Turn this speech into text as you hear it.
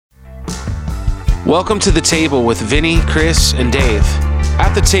Welcome to The Table with Vinny, Chris, and Dave.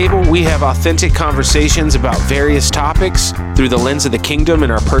 At The Table, we have authentic conversations about various topics through the lens of the kingdom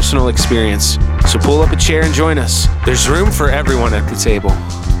and our personal experience. So pull up a chair and join us. There's room for everyone at the table.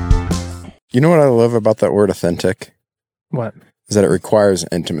 You know what I love about that word authentic? What? Is that it requires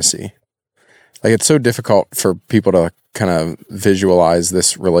intimacy. Like, it's so difficult for people to kind of visualize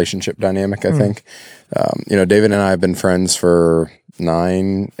this relationship dynamic, I think. David and I have been friends for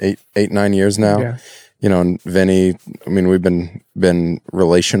 9 years now. Yeah. And Vinny, we've been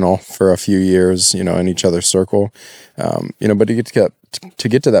relational for a few years, in each other's circle. But to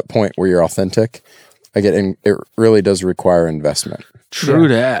get to that point where you're authentic, it really does require investment. True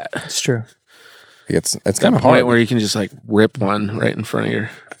that. It's true. It's kind of hard. Point where you can just rip one right in front of your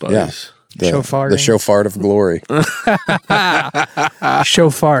buddies. Yeah. The shofart of glory.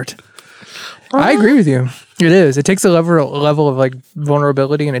 Shofart. I agree with you. It is. It takes a level of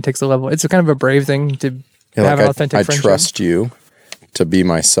vulnerability, and it takes a level. It's a kind of a brave thing to have an authentic friendship. I trust you to be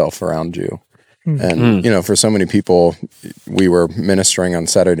myself around you. And for so many people, we were ministering on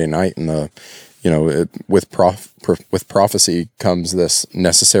Saturday night, and with prophecy comes this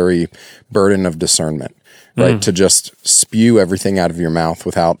necessary burden of discernment, right? To just spew everything out of your mouth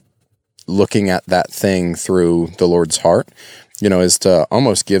without looking at that thing through the Lord's heart, is to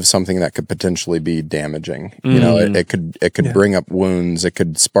almost give something that could potentially be damaging. It could bring up wounds, it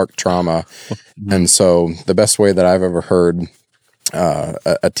could spark trauma. And so the best way that I've ever heard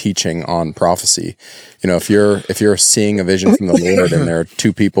a teaching on prophecy, if you're seeing a vision from the Lord and there are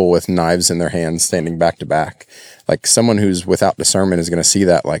two people with knives in their hands standing back to back, someone who's without discernment is going to see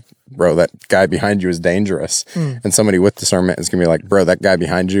that bro, that guy behind you is dangerous. And somebody with discernment is going to be bro, that guy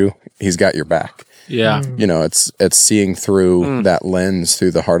behind you, he's got your back. Yeah. It's seeing through that lens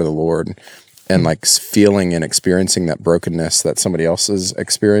through the heart of the Lord, and feeling and experiencing that brokenness that somebody else is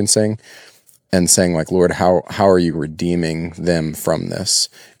experiencing, and saying Lord, how are you redeeming them from this?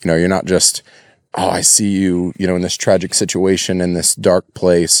 You're not just, I see you, in this tragic situation, in this dark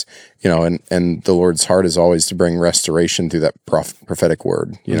place, and the Lord's heart is always to bring restoration through that prophetic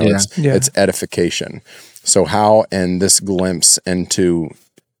word. It's edification. So how, and this glimpse into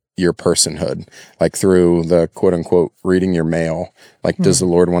your personhood, through the quote unquote reading your mail, does the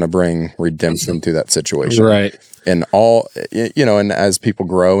Lord want to bring redemption through that situation? Right. And and as people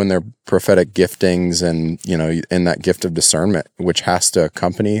grow in their prophetic giftings and, in that gift of discernment, which has to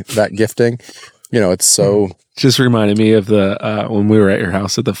accompany that gifting, it's so. Just reminded me of the, when we were at your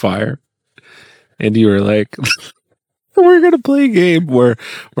house at the fire, and you were like, we're going to play a game where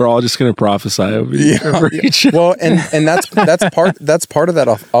we're all just going to prophesy over each other. Well, and that's part of that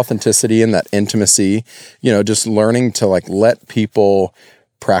authenticity and that intimacy, just learning to let people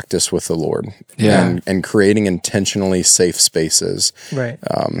practice with the Lord, and creating intentionally safe spaces. Right.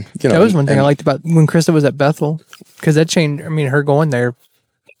 That was one thing I liked about when Krista was at Bethel, because that changed. her going there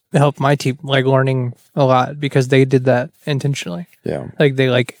helped my team learning a lot, because they did that intentionally. Yeah.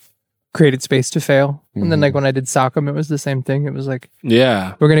 They created space to fail. And then when I did Sockham, it was the same thing. It was we're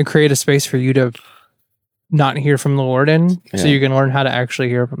going to create a space for you to not hear from the Lord so you can learn how to actually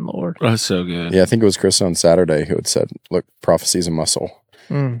hear from the Lord. That's so good. Yeah, I think it was Chris on Saturday who had said, look, prophecy is a muscle.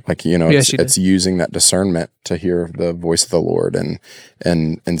 It's using that discernment to hear the voice of the Lord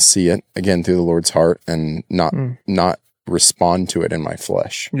and see it again through the Lord's heart, and not respond to it in my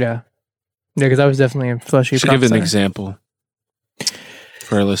flesh. Yeah. Yeah, because I was definitely a fleshy prophecy. Give an example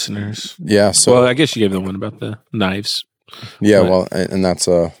for our listeners. Yeah. So, I guess you gave the one about the knives. Yeah. And that's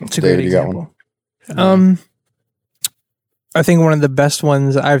it's a great example. I think one of the best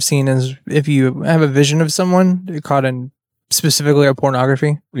ones I've seen is if you have a vision of someone caught in specifically a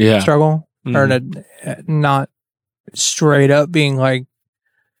pornography struggle, or not straight up being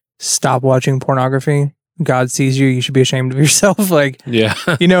stop watching pornography. God sees you. You should be ashamed of yourself.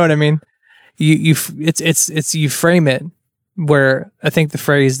 You know what I mean? You frame it where I think the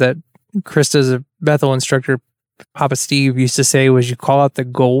phrase that Krista's a Bethel instructor, Papa Steve, used to say was, you call out the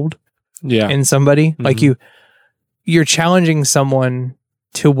gold in somebody. You're challenging someone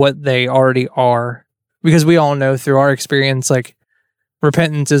to what they already are, because we all know through our experience,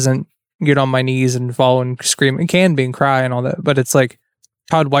 repentance isn't get on my knees and fall and scream. It can be and cry and all that, but it's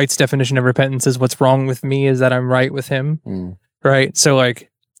Todd White's definition of repentance is, what's wrong with me is that I'm right with him. Right. So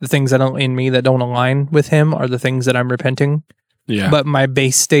the things that don't in me that don't align with him are the things that I'm repenting. Yeah. But my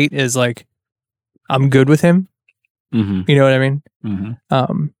base state is I'm good with him. You know what I mean?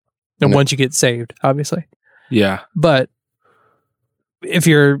 And once you get saved, obviously. Yeah. But if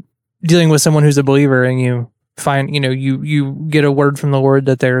you're dealing with someone who's a believer and you find, you get a word from the Lord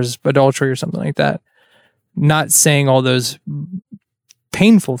that there's adultery or something like that, not saying all those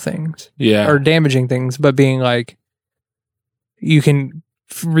painful things or damaging things, but being like, you can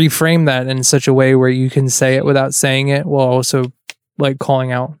reframe that in such a way where you can say it without saying it, while also like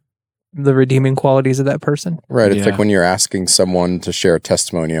calling out the redeeming qualities of that person. Right. It's like when you're asking someone to share a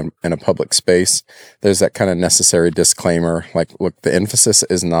testimony in a public space, there's that kind of necessary disclaimer. Like, look, the emphasis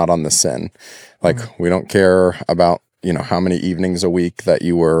is not on the sin. Like, we don't care about, how many evenings a week that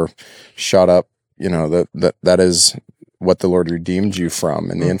you were shot up, that is what the Lord redeemed you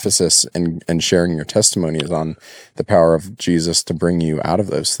from. And the emphasis in sharing your testimony is on the power of Jesus to bring you out of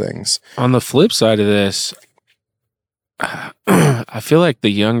those things. On the flip side of this, I feel like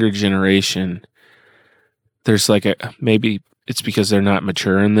the younger generation, there's like maybe it's because they're not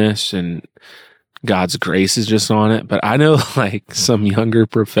mature in this and God's grace is just on it. But I know like some younger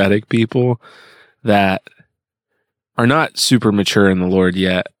prophetic people that are not super mature in the Lord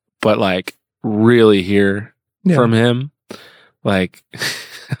yet, but like really hear from him. Like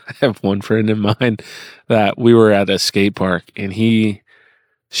I have one friend of mine that we were at a skate park and he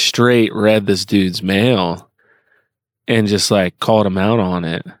straight read this dude's mail and just like called him out on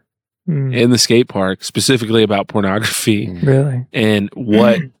it in the skate park, specifically about pornography. Really? And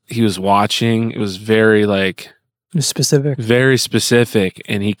what he was watching. It was very like specific. Very specific.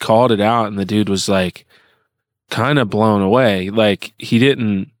 And he called it out and the dude was like kind of blown away. Like he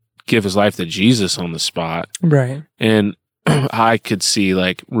didn't give his life to Jesus on the spot. Right. And I could see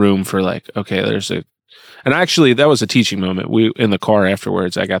like room for like, okay, and actually that was a teaching moment. We, in the car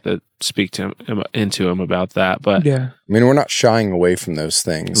afterwards, I got to speak to him into him about that. But I mean, we're not shying away from those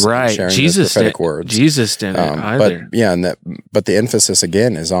things. Right. Sharing Jesus prophetic words. Jesus didn't either. But the emphasis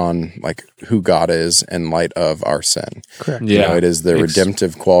again is on like who God is in light of our sin. Correct. Yeah. It is the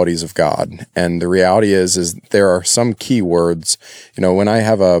redemptive qualities of God. And the reality is there are some key words, when I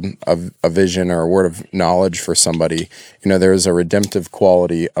have a vision or a word of knowledge for somebody, there is a redemptive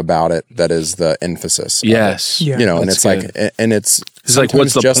quality about it that is the emphasis. Yes. Yeah. And it's good. It's like,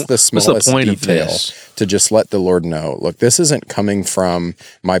 what's just the smallest point detail to just let the Lord know, look, this isn't coming from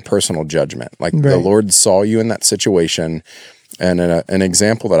my personal judgment. Like the Lord saw you in that situation. And an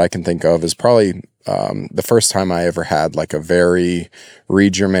example that I can think of is probably the first time I ever had like a very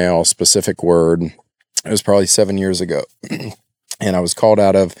read your mail specific word. It was probably 7 years ago. And I was called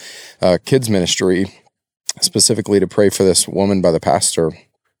out of kids ministry specifically to pray for this woman by the pastor.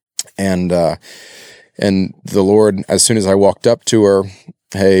 And the Lord, as soon as I walked up to her,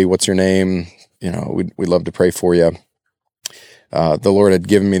 hey, what's your name? We'd love to pray for you. The Lord had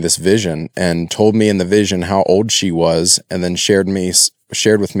given me this vision and told me in the vision how old she was, and then shared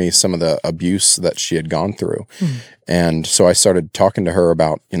with me some of the abuse that she had gone through. And so I started talking to her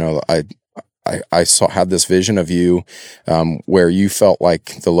about, I had this vision of you where you felt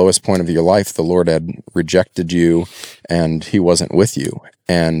like the lowest point of your life, the Lord had rejected you and he wasn't with you.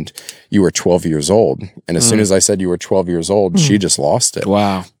 And you were 12 years old. And as soon as I said you were 12 years old, she just lost it.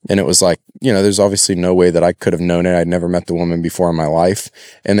 Wow. And it was like, there's obviously no way that I could have known it. I'd never met the woman before in my life.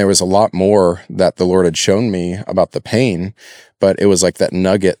 And there was a lot more that the Lord had shown me about the pain, but it was like that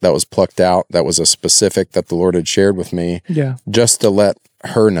nugget that was plucked out, that was a specific that the Lord had shared with me, just to let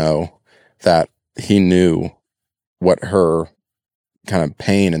her know that he knew what her kind of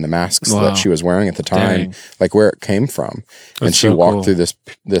pain and the masks that she was wearing at the time, like where it came from. And she walked through this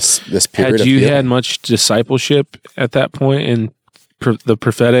period. Had you had much discipleship at that point in the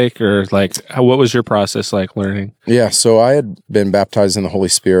prophetic, or like what was your process like learning? Yeah, so I had been baptized in the Holy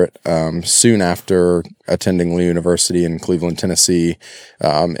Spirit soon after attending Lee University in Cleveland, Tennessee.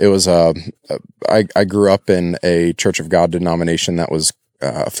 It was I grew up in a Church of God denomination that was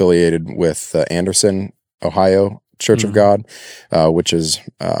affiliated with Anderson, Ohio Church of God, which is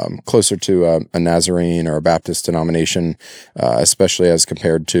closer to a Nazarene or a Baptist denomination, especially as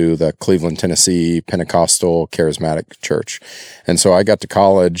compared to the Cleveland, Tennessee Pentecostal Charismatic Church. And so I got to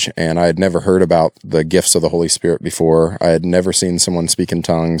college and I had never heard about the gifts of the Holy Spirit before. I had never seen someone speak in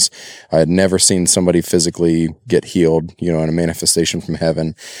tongues. I had never seen somebody physically get healed, in a manifestation from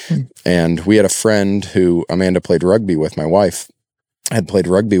heaven. And we had a friend who Amanda played rugby with, my wife, had played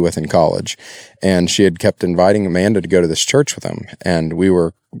rugby with in college, and she had kept inviting Amanda to go to this church with him. And we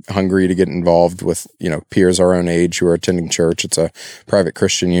were hungry to get involved with, peers our own age who are attending church. It's a private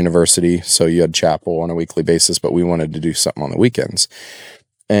Christian university, so you had chapel on a weekly basis, but we wanted to do something on the weekends.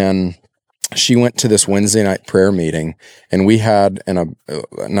 And she went to this Wednesday night prayer meeting, and we had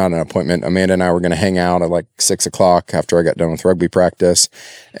not an appointment. Amanda and I were going to hang out at like 6:00 after I got done with rugby practice.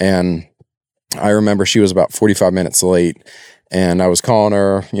 And I remember she was about 45 minutes late. And I was calling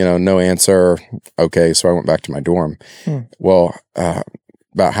her, no answer. Okay, so I went back to my dorm. Well,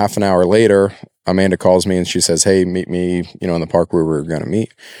 about half an hour later, Amanda calls me and she says, "Hey, meet me, in the park where we were going to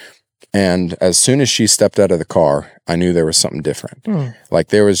meet." And as soon as she stepped out of the car, I knew there was something different. Like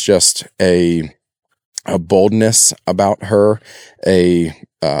there was just a boldness about her, a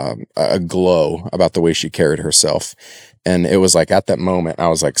glow about the way she carried herself. And it was like at that moment, I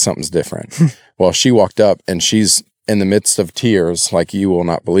was like, something's different. Well, she walked up and she's in the midst of tears, like, you will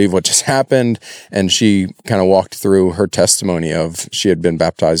not believe what just happened. And she kind of walked through her testimony of she had been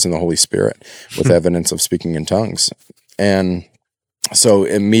baptized in the Holy Spirit with evidence of speaking in tongues. And so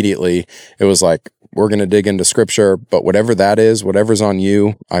immediately it was like, we're going to dig into scripture, but whatever that is, whatever's on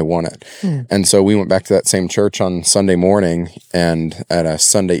you, I want it. And so we went back to that same church on Sunday morning, and at a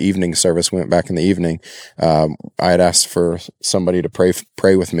Sunday evening service, we went back in the evening. I had asked for somebody to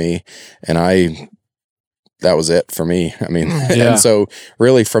pray with me, and that was it for me. I mean, and so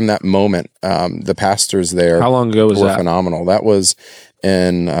really from that moment, the pastors there, how long ago was that? Phenomenal. That was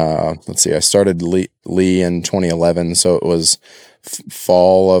in, let's see, I started Lee in 2011. So it was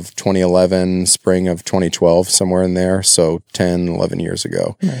fall of 2011, spring of 2012, somewhere in there. So 10, 11 years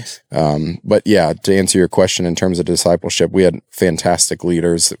ago. Nice. But yeah, to answer your question in terms of discipleship, we had fantastic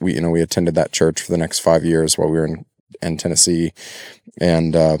leaders. We attended that church for the next 5 years while we were in Tennessee.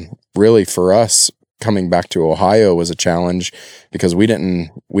 And, really for us, coming back to Ohio was a challenge because we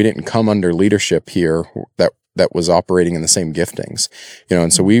didn't come under leadership here that was operating in the same giftings,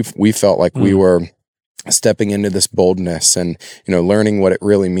 and so we felt like we were stepping into this boldness and, learning what it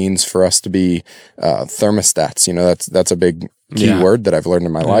really means for us to be thermostats. That's a big key word that I've learned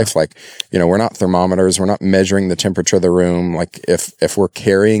in my life. Like, we're not thermometers. We're not measuring the temperature of the room. Like if we're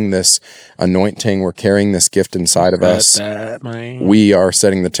carrying this anointing, we're carrying this gift inside of us, we are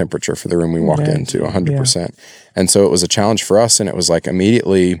setting the temperature for the room we walk into 100%. And so it was a challenge for us. And it was like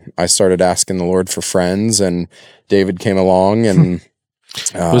immediately I started asking the Lord for friends, and David came along and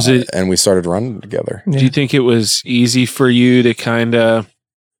and we started running together. Do you think it was easy for you to kind of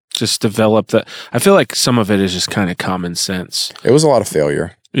just develop that? I feel like some of it is just kind of common sense. It was a lot of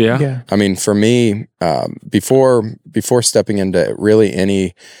failure. Yeah. I mean, for me, before stepping into really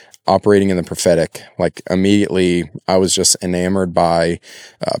any operating in the prophetic, like immediately I was just enamored by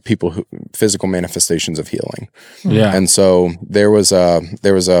physical manifestations of healing. Yeah. And so there was a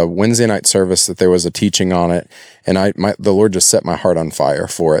Wednesday night service that there was a teaching on it, and the Lord just set my heart on fire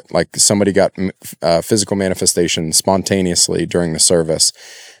for it. Like somebody got physical manifestation spontaneously during the service.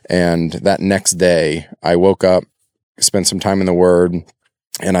 And that next day I woke up, spent some time in the Word,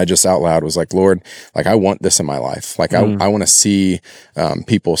 and I just out loud was like, Lord, like I want this in my life. Like I want to see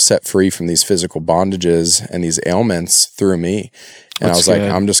people set free from these physical bondages and these ailments through me. And I was like,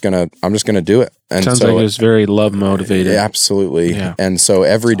 I'm just gonna do it. And sounds like it was very love motivated. Absolutely. Yeah. And so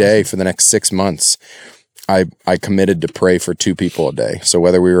every day for the next 6 months, I committed to pray for 2 people a day. So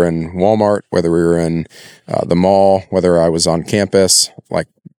whether we were in Walmart, whether we were in the mall, whether I was on campus, like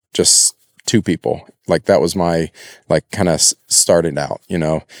just 2 people. Like that was my kind of started out,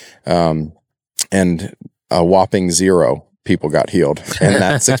 and a whopping 0 people got healed in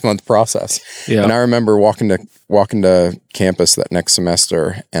that 6-month process. Yeah. And I remember walking to campus that next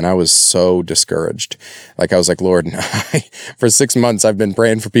semester, and I was so discouraged. Like I was like, Lord, for 6 months I've been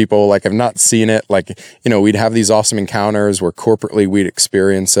praying for people. Like I've not seen it. Like, we'd have these awesome encounters where corporately we'd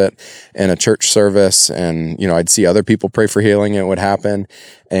experience it in a church service, and, I'd see other people pray for healing and it would happen.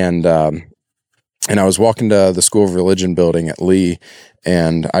 And I was walking to the School of Religion building at Lee,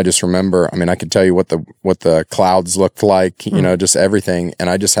 and I just remember, I mean, I could tell you what the clouds looked like, just everything. And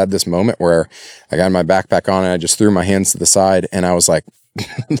I just had this moment where I got my backpack on and I just threw my hands to the side, and I was like,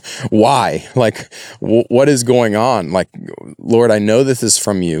 why? Like, what is going on? Like, Lord, I know this is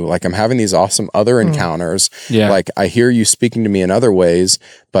from you. Like, I'm having these awesome other encounters. Yeah. Like, I hear you speaking to me in other ways,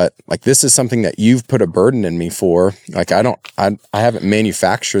 but like, this is something that you've put a burden in me for. Like, I haven't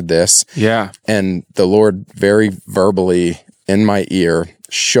manufactured this. Yeah. And the Lord very verbally in my ear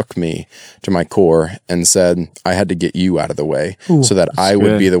shook me to my core and said, I had to get you out of the way so that I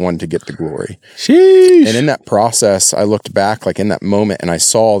would be the one to get the glory. Sheesh. And in that process, I looked back like in that moment, and I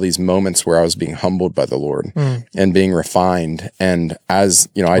saw these moments where I was being humbled by the Lord and being refined. And as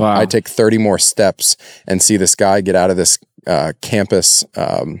I take 30 more steps and see this guy get out of this campus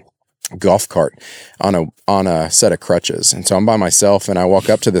golf cart on a set of crutches. And so I'm by myself, and I walk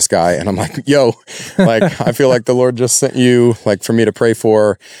up to this guy and I'm like, yo, like, I feel like the Lord just sent you like for me to pray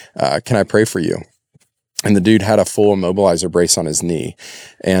for. Can I pray for you? And the dude had a full immobilizer brace on his knee,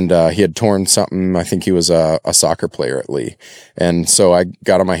 and he had torn something. I think he was a soccer player at Lee. And so I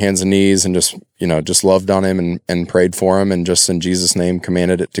got on my hands and knees and just loved on him and prayed for him, and just in Jesus' name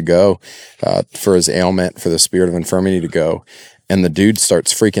commanded it to go, for his ailment, for the spirit of infirmity to go. And the dude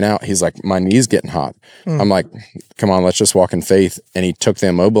starts freaking out. He's like, my knee's getting hot. I'm like, come on, let's just walk in faith. And he took the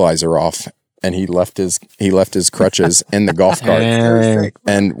immobilizer off and he left his crutches in the golf cart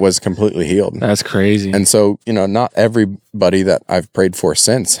and was completely healed. That's crazy. And so, not everybody that I've prayed for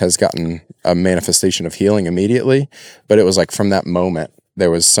since has gotten a manifestation of healing immediately, but it was like from that moment,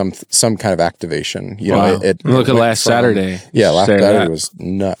 there was some kind of activation. Wow. Look at last Saturday. Yeah, last Saturday was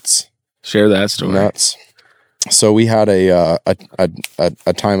nuts. Share that story. Nuts. So we had a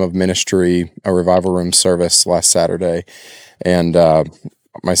time of ministry, a revival room service last Saturday, and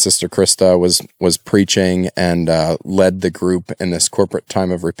my sister Krista was preaching and led the group in this corporate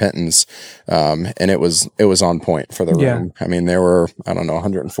time of repentance, and it was on point for the room. I mean, there were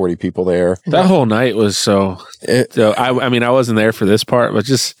 140 people there. That whole night was I mean, I wasn't there for this part, but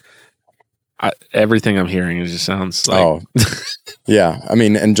just everything I'm hearing, it just sounds like. Yeah. I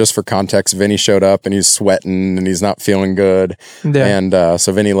mean, and just for context, Vinny showed up and he's sweating and he's not feeling good. Yeah. And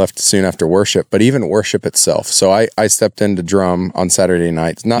so Vinny left soon after worship, but even worship itself. So I stepped into drum on Saturday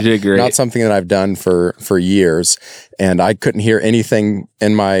nights. Not something that I've done for years. And I couldn't hear anything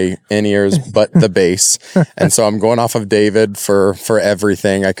in my in-ears but the bass. And so I'm going off of David for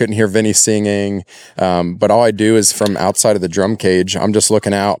everything. I couldn't hear Vinny singing. But all I do is from outside of the drum cage, I'm just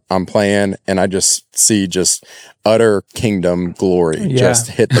looking out, I'm playing, and I just see utter kingdom glory just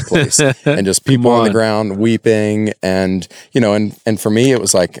hit the place and just people on the ground weeping. And, and for me, it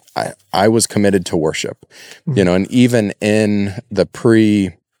was like, I was committed to worship, and even in the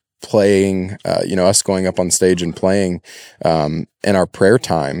playing, us going up on stage and playing, in our prayer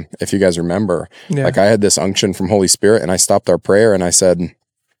time, if you guys remember, like I had this unction from Holy Spirit and I stopped our prayer and I said,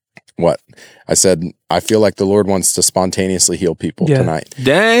 I feel like the Lord wants to spontaneously heal people tonight.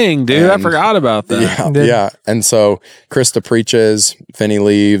 Dang, dude, I forgot about that. Yeah. And so Krista preaches, Vinny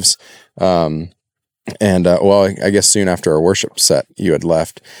leaves, and I guess soon after our worship set, you had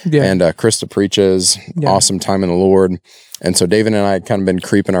left. Yeah. And Krista preaches, awesome time in the Lord. And so David and I had kind of been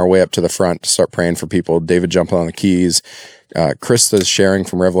creeping our way up to the front to start praying for people. David jumping on the keys. Krista's sharing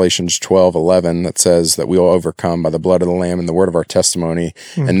from Revelations 12:11 that says that we will overcome by the blood of the Lamb and the word of our testimony.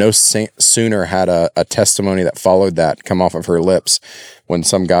 And no sooner had a testimony that followed that come off of her lips when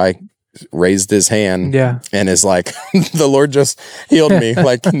some guy raised his hand and is like, the Lord just healed me.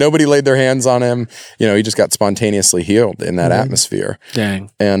 Like nobody laid their hands on him. He just got spontaneously healed in that atmosphere.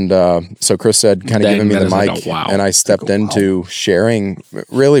 Dang. And so Chris had kind of given me the mic and I stepped into sharing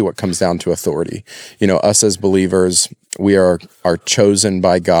really what comes down to authority. Us as believers, we are chosen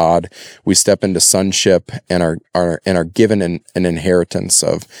by God. We step into sonship and are given an inheritance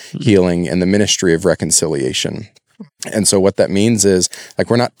of healing and the ministry of reconciliation. And so what that means is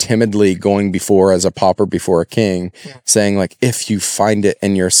like, we're not timidly going before as a pauper before a king saying like, if you find it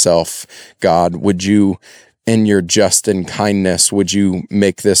in yourself, God, would you, in your just and kindness, would you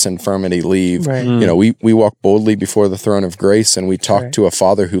make this infirmity leave? Right. We walk boldly before the throne of grace and we talk to a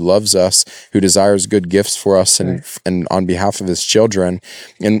Father who loves us, who desires good gifts for us and on behalf of his children,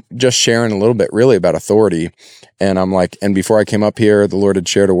 and just sharing a little bit really about authority. And I'm like, and before I came up here, the Lord had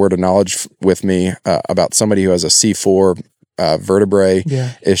shared a word of knowledge with me about somebody who has a C4 vertebrae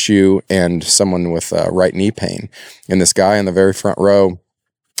issue and someone with right knee pain. And this guy in the very front row,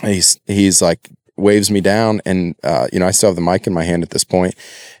 he's like, waves me down and, I still have the mic in my hand at this point.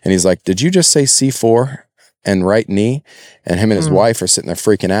 And he's like, did you just say C4 and right knee? And him and his wife are sitting there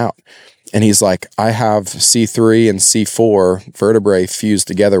freaking out. And he's like, I have C3 and C4 vertebrae fused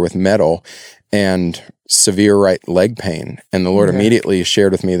together with metal and severe right leg pain. And the Lord immediately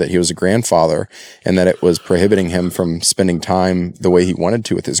shared with me that he was a grandfather and that it was prohibiting him from spending time the way he wanted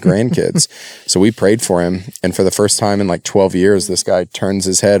to with his grandkids. So we prayed for him. And for the first time in like 12 years, this guy turns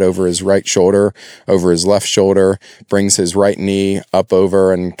his head over his right shoulder, over his left shoulder, brings his right knee up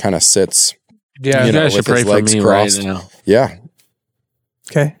over and kind of sits. Yeah, you guys should pray for me crossed. Right now. Yeah.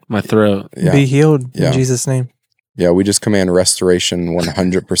 Okay. My throat. Yeah. Be healed in Jesus' name. Yeah, we just command restoration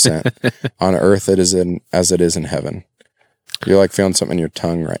 100% on earth as it is in heaven. You're like feeling something in your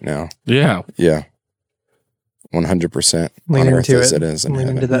tongue right now. Yeah. Yeah. 100% on earth as it is in heaven.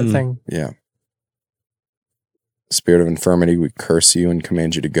 Lean into that thing. Yeah. Spirit of infirmity, we curse you and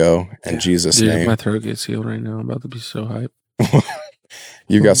command you to go in Jesus' name. My throat gets healed right now. I'm about to be so hype.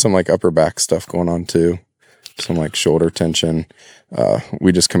 You've got some like upper back stuff going on too. Some like shoulder tension.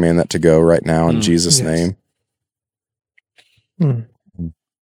 We just command that to go right now in Jesus' name.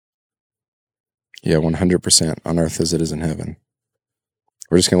 Yeah, 100% on earth as it is in heaven.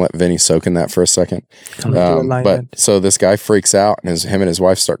 We're just gonna let Vinny soak in that for a second. But so this guy freaks out, and him and his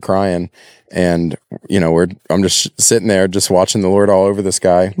wife start crying, and I'm just sitting there, just watching the Lord all over this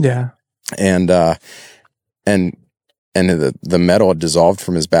guy. Yeah, and the metal had dissolved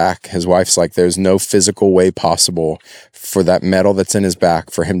from his back. His wife's like, there's no physical way possible for that metal that's in his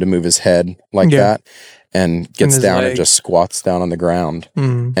back for him to move his head like that, and gets down and just squats down on the ground,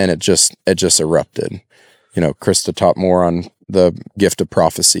 and it just erupted. Krista taught more on the gift of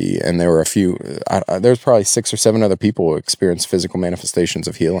prophecy, and there were a few. There's probably 6 or 7 other people who experienced physical manifestations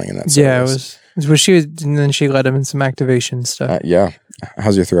of healing in that service. Yeah, it was she, and then she led him in some activation stuff. Yeah,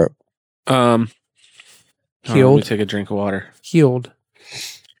 how's your throat? Healed. Let me take a drink of water. Healed.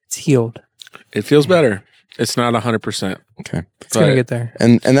 It's healed. It feels better. It's not 100%. Okay, it's gonna get there.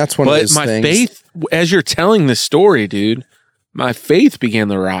 And that's one of those things. But my faith, as you're telling this story, dude, my faith began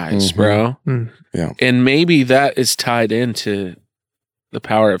to rise, bro. Yeah, and maybe that is tied into the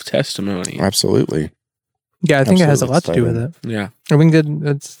power of testimony. Absolutely. Yeah, I think it has a lot to do with it. Yeah, I think that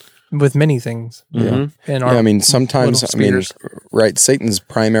it's with many things. Yeah, I mean, sometimes, right, Satan's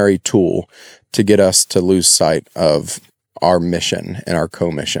primary tool to get us to lose sight of our mission and our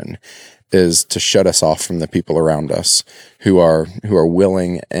co-mission is to shut us off from the people around us who are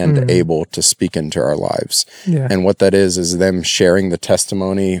willing and able to speak into our lives. Yeah. And what that is them sharing the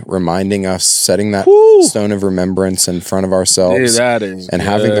testimony, reminding us, setting that stone of remembrance in front of ourselves. Dude, that is and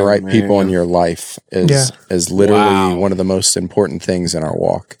having the right people in your life is literally one of the most important things in our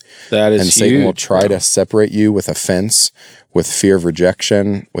walk. That is and Satan will try to separate you with offense, with fear of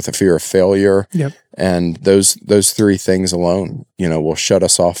rejection, with a fear of failure. Yep. And those 3 things alone, will shut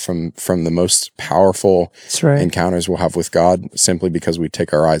us off from the most powerful encounters we'll have with God, simply because we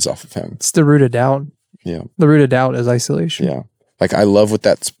take our eyes off of him. It's the root of doubt. Yeah. The root of doubt is isolation. Yeah. Like, I love what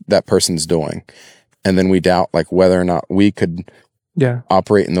that person's doing. And then we doubt like whether or not we could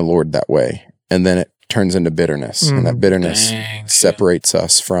operate in the Lord that way. And then it turns into bitterness. And that bitterness separates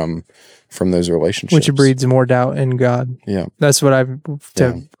us from those relationships. Which breeds more doubt in God. Yeah. That's what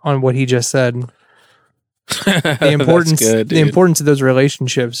on what he just said. The importance of those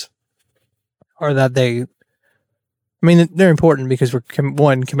relationships are that they're important because we're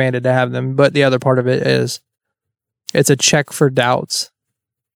commanded to have them, but the other part of it is it's a check for doubts,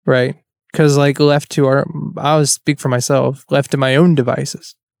 right? Because I'll speak for myself, left to my own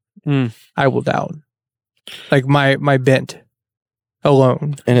devices, I will doubt. Like my bent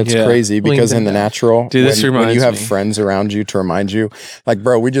alone. And it's crazy because in the natural, dude, when you have friends around you to remind you, like,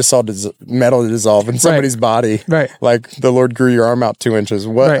 bro, we just saw metal dissolve in somebody's body. Right. Like, the Lord grew your arm out 2 inches.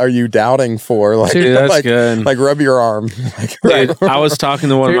 What are you doubting for? Like, dude, that's good. Like, rub your arm. Dude, I was talking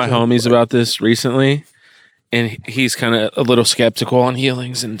to one of my homies about this recently, and he's kind of a little skeptical on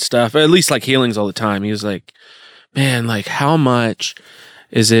healings and stuff. At least like healings all the time. He was like, man, like, how much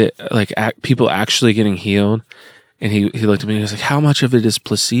is it like people actually getting healed? And he looked at me and he was like, how much of it is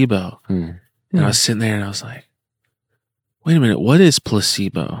placebo? And I was sitting there and I was like, wait a minute, what is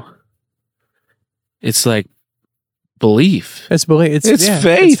placebo? It's like belief. It's belief. It's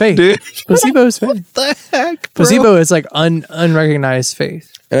faith, dude. Placebo is faith. What the heck, bro? Placebo is like unrecognized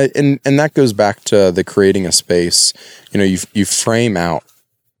faith. And that goes back to the creating a space. You frame out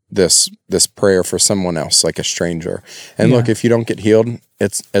this prayer for someone else, like a stranger. And look, if you don't get healed,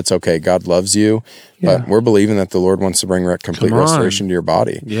 it's okay. God loves you, but we're believing that the Lord wants to bring complete restoration to your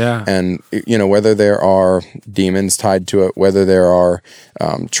body. Yeah. And whether there are demons tied to it, whether there are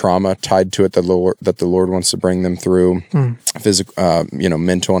trauma tied to it, that the Lord wants to bring them through physical,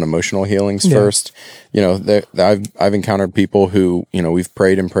 mental and emotional healings first. I've encountered people who, we've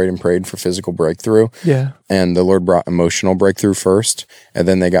prayed and prayed and prayed for physical breakthrough. Yeah. And the Lord brought emotional breakthrough first, and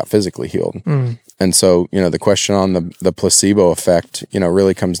then they got physically healed. And so, the question on the placebo effect,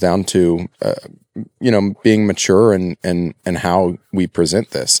 really comes down to, being mature and how we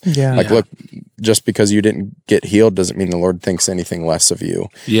present this. Yeah. Look, just because you didn't get healed doesn't mean the Lord thinks anything less of you.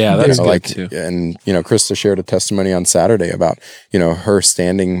 Yeah, that's good too. And, Krista shared a testimony on Saturday about, her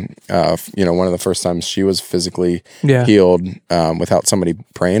standing, one of the first times she was physically healed without somebody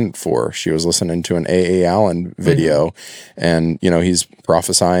praying for her. She was listening to an A.A. Allen video, and, he's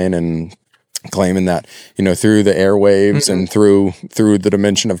prophesying and claiming that, through the airwaves and through the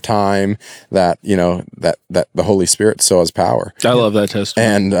dimension of time, that, that the Holy Spirit still has power. I love that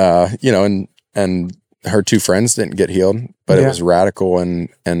testimony. And, and her 2 friends didn't get healed, but it was radical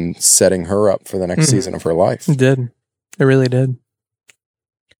and setting her up for the next season of her life. It did. It really did.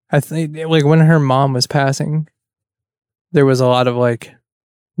 I think like when her mom was passing, there was a lot of like,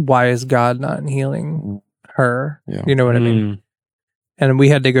 why is God not healing her? Yeah. You know what I mean? And we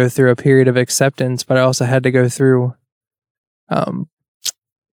had to go through a period of acceptance, but I also had to go through a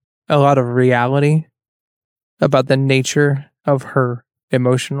lot of reality about the nature of her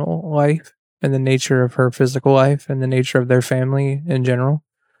emotional life and the nature of her physical life and the nature of their family in general.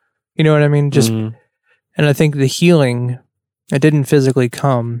 You know what I mean? Just And I think the healing, it didn't physically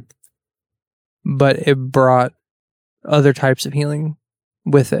come, but it brought other types of healing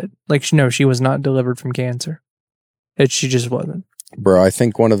with it. Like, she was not delivered from cancer. She just wasn't. Bro, I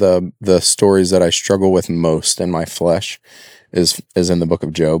think one of the stories that I struggle with most in my flesh is in the book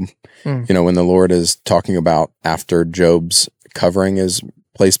of Job. When the Lord is talking about after Job's covering is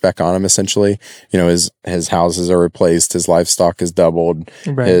placed back on him, essentially, his houses are replaced, his livestock is doubled,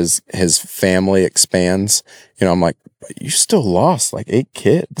 right. his family expands. I'm like, you still lost like 8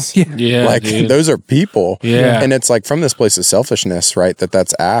 kids. Yeah. Like dude. Those are people. Yeah. And it's like from this place of selfishness, right?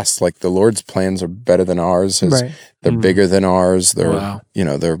 That's asked. Like the Lord's plans are better than ours. Right. They're bigger than ours. They're,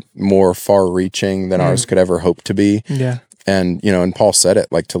 they're more far reaching than ours could ever hope to be. Yeah. And, and Paul said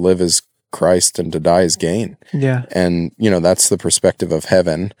it, like to live is Christ and to die is gain. Yeah. And, that's the perspective of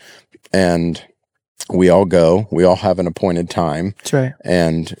heaven. And we all have an appointed time. That's right.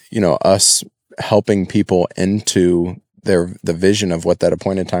 And, us helping people into the vision of what that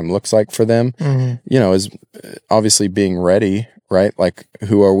appointed time looks like for them, is obviously being ready, right? Like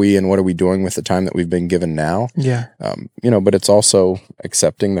who are we and what are we doing with the time that we've been given now? Yeah. But it's also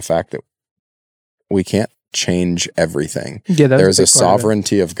accepting the fact that we can't change everything. Yeah, there's a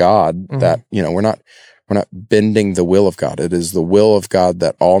sovereignty of God that, we're not bending the will of God. It is the will of God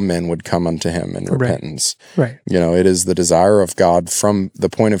that all men would come unto him in repentance. Right. It is the desire of God from the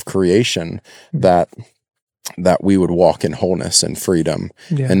point of creation that we would walk in wholeness and freedom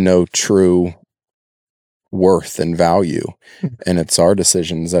and know true worth and value. And it's our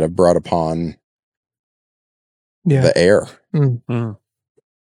decisions that have brought upon the air.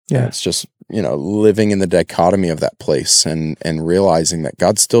 Yeah. It's just, living in the dichotomy of that place and realizing that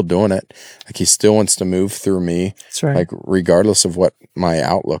God's still doing it. Like he still wants to move through me. That's right. Like regardless of what my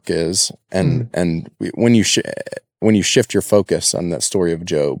outlook is. And when you shift your focus on that story of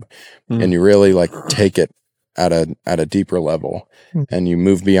Job and you really like take it at a deeper level and you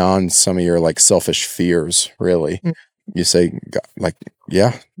move beyond some of your like selfish fears, really, you say like,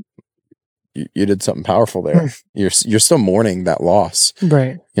 yeah, you did something powerful there. You're still mourning that loss.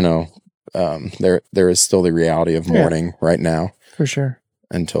 Right. There is still the reality of mourning right now. For sure.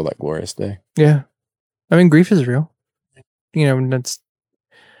 Until that glorious day. Yeah. I mean, grief is real. That's,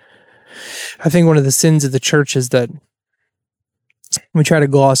 I think one of the sins of the church is that we try to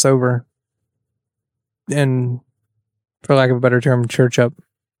gloss over and, for lack of a better term, church up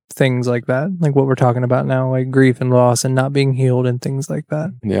things like that. Like what we're talking about now, like grief and loss and not being healed and things like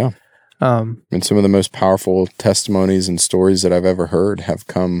that. Yeah. And some of the most powerful testimonies and stories that I've ever heard have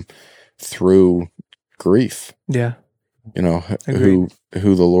come through grief. Yeah. Who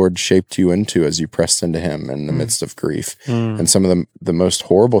the Lord shaped you into as you pressed into him in the midst of grief. And some of the most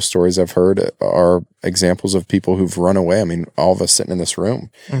horrible stories I've heard are examples of people who've run away. I mean, all of us sitting in this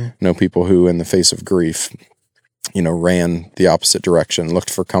room know people who, in the face of grief, ran the opposite direction, looked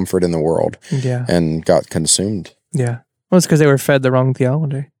for comfort in the world and got consumed. Yeah. Well, it's because they were fed the wrong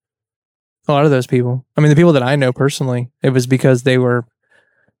theology. A lot of those people. I mean, the people that I know personally, it was because they were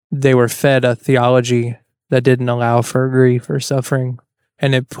fed a theology that didn't allow for grief or suffering,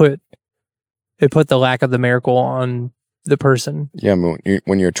 and it put the lack of the miracle on the person. Yeah, I mean,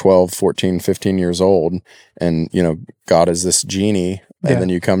 when you're 12, 14, 15 years old, and God is this genie, and then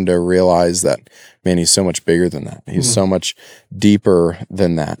you come to realize that, man, he's so much bigger than that. He's so much deeper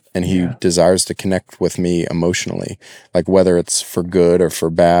than that, and he desires to connect with me emotionally, like whether it's for good or for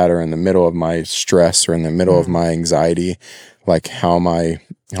bad, or in the middle of my stress or in the middle of my anxiety. Like how am I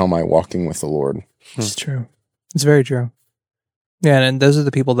walking with the Lord? It's true. It's very true. Yeah, and those are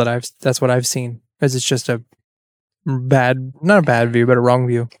the people that's what I've seen, because it's just not a bad view, but a wrong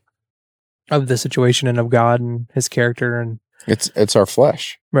view of the situation and of God and his character. And it's our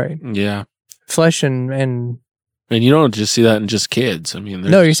flesh. Right. Yeah. Flesh and you don't just see that in just kids. I mean,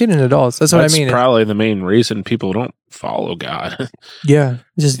 no, you see it in adults. That's what I mean. That's probably the main reason people don't follow God. Yeah.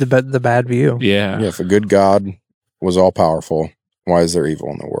 Just the bad view. Yeah. Yeah. If a good God was all powerful, why is there evil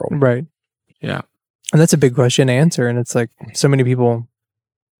in the world? Right. Yeah. And that's a big question to answer. And it's like so many people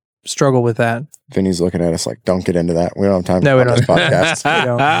struggle with that. Vinny's looking at us like, don't get into that. We don't have time for this podcast.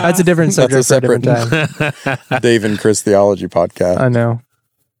 That's a different subject. That's a separate for a different time. Dave and Chris Theology podcast. I know.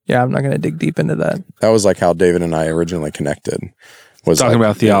 Yeah, I'm not going to dig deep into that. That was like how David and I originally connected. Was talking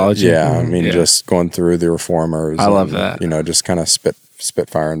about theology. Yeah, I mean, just going through the Reformers. I love that. Just kind of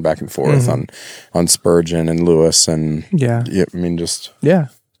spitfiring back and forth on Spurgeon and Lewis and I mean, just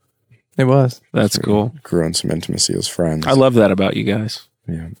it was. That's cool. Grew in some intimacy as friends. I love that about you guys.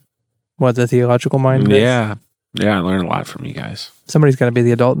 Yeah. What, the theological mind? Yeah. Yeah, I learned a lot from you guys. Somebody's got to be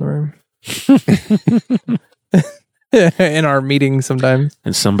the adult in the room. in our meetings sometimes.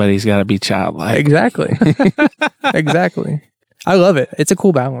 And somebody's got to be childlike. Exactly. Exactly. I love it. It's a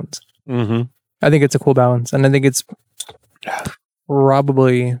cool balance. Mm-hmm. I think it's a cool balance. And I think it's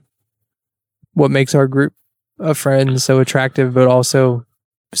probably what makes our group of friends so attractive, but also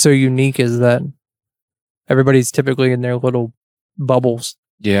so unique, is that everybody's typically in their little bubbles.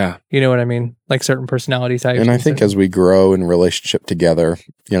 Yeah. You know what I mean? Like certain personality types. And I think as we grow in relationship together,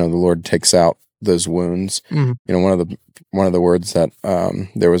 the Lord takes out those wounds. Mm-hmm. One of the words that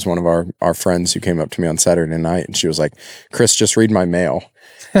there was one of our friends who came up to me on Saturday night, and she was like, "Chris, just read my mail."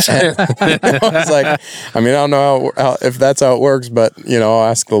 I was like, I don't know if that's how it works, but I'll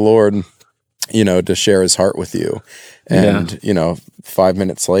ask the Lord, to share His heart with you. And 5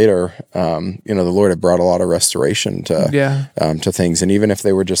 minutes later, the Lord had brought a lot of restoration to things, and even if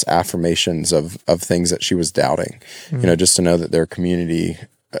they were just affirmations of things that she was doubting, just to know that their community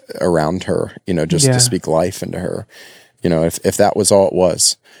around her, to speak life into her, if that was all it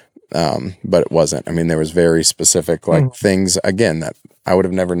was, but it wasn't. There was very specific things again that I would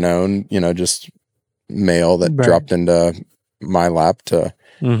have never known, just mail that dropped into my lap to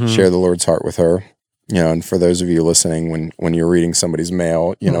share the Lord's heart with her. And for those of you listening, when you're reading somebody's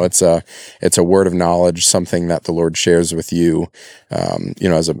mail, it's a word of knowledge, something that the Lord shares with you,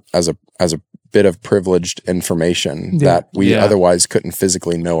 as a bit of privileged information that we otherwise couldn't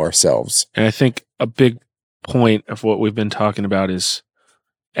physically know ourselves. And I think a big point of what we've been talking about is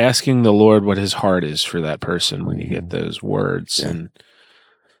asking the Lord what His heart is for that person when you get those words. Yeah. And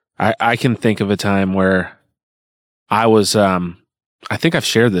I can think of a time where I was, I think I've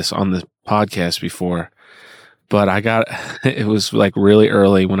shared this on the podcast before, but it was like really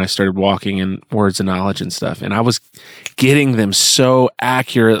early when I started walking in words of knowledge and stuff. And I was getting them so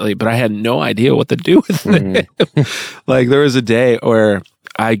accurately, but I had no idea what to do with them. Like there was a day where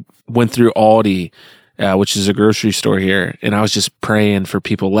I went through Aldi, which is a grocery store here, and I was just praying for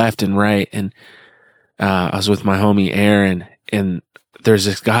people left and right. And I was with my homie Aaron, and there's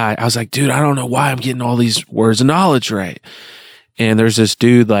this guy. I was like, dude, I don't know why I'm getting all these words of knowledge right. And there's this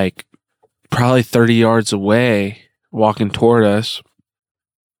dude like probably 30 yards away walking toward us.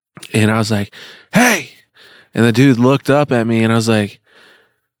 And I was like, hey. And the dude looked up at me, and I was like,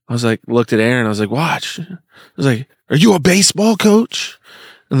 looked at Aaron. I was like, watch. I was like, are you a baseball coach?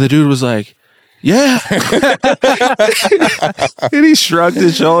 And the dude was like, yeah. And he shrugged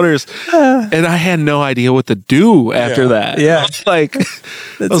his shoulders, and I had no idea what to do after that. Yeah. Like,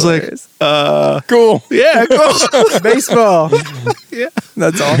 I was hilarious. Like, cool. Yeah, cool. Baseball. Yeah.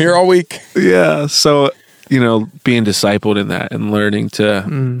 That's all. I'm here all week. Yeah. So, being discipled in that and learning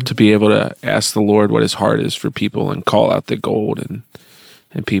to be able to ask the Lord what His heart is for people and call out the gold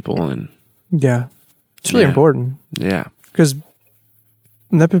and people. And yeah, it's really important. Yeah. Because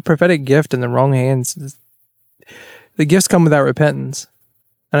the prophetic gift in the wrong hands, the gifts come without repentance.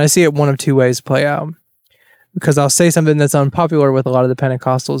 And I see it one of two ways play out. Because I'll say something that's unpopular with a lot of the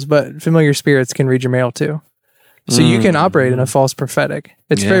Pentecostals, but familiar spirits can read your mail too. So you can operate in a false prophetic.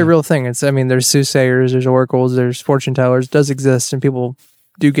 It's a very real thing. There's soothsayers, there's oracles, there's fortune tellers. It does exist, and people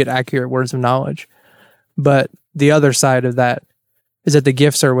do get accurate words of knowledge. But the other side of that is that the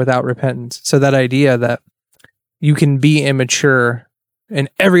gifts are without repentance. So that idea that you can be immature in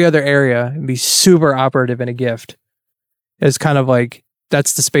every other area and be super operative in a gift is kind of like,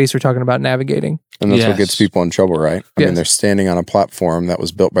 that's the space we're talking about navigating. And that's what gets people in trouble, right? I mean, they're standing on a platform that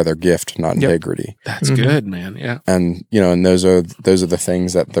was built by their gift, not integrity. That's good, man. Yeah. And, and those are the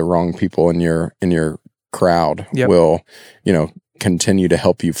things that the wrong people in your crowd will, continue to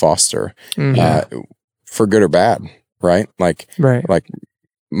help you foster, for good or bad, right? Like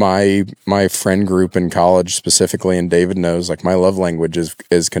my friend group in college specifically, and David knows, like, my love language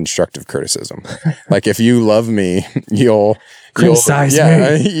is constructive criticism. Like, if you love me, you'll criticize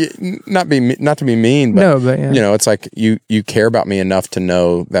me. Not to be mean, but, it's like you care about me enough to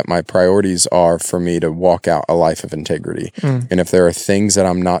know that my priorities are for me to walk out a life of integrity. And if there are things that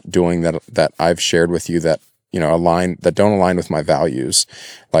I'm not doing that I've shared with you that that don't align with my values,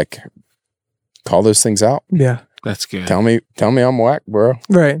 like, call those things out. Yeah. That's good. Tell me I'm whack, bro.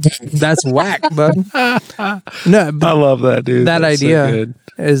 Right. That's whack, bud. No, I love that, dude. That That's idea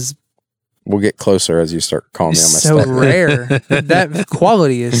is... We'll get closer as you start calling me on my so rare. That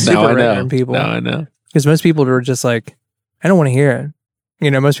quality is super rare in people. Now I know. Because most people are just like, I don't want to hear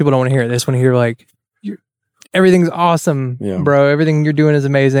it. Most people don't want to hear it. They just want to hear like, everything's awesome, bro. Everything you're doing is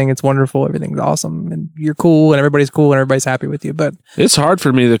amazing. It's wonderful. Everything's awesome. And you're cool, and everybody's cool, and everybody's happy with you. But it's hard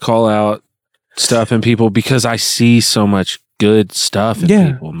for me to call out stuff in people because I see so much good stuff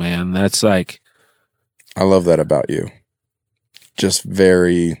in people, man. That's like, I love that about you. Just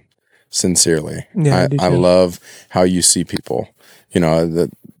very sincerely. Yeah, I love how you see people. You know,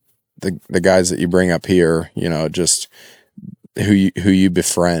 the guys that you bring up here, you know, just who you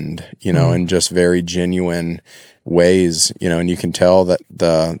befriend, you know, in just very genuine ways, you know, and you can tell that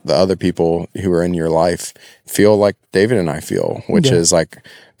the other people who are in your life feel like David and I feel, which is like,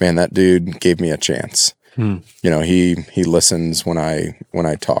 man, that dude gave me a chance. You know, he listens when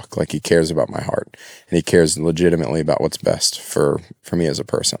I talk, like he cares about my heart, and he cares legitimately about what's best for me as a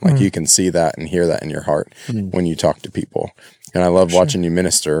person. Like you can see that and hear that in your heart when you talk to people. And I love watching you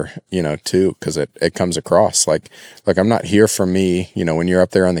minister, you know, too, because it comes across like I'm not here for me, you know, when you're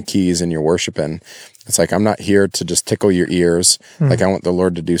up there on the keys and you're worshiping, it's like, I'm not here to just tickle your ears. Like I want the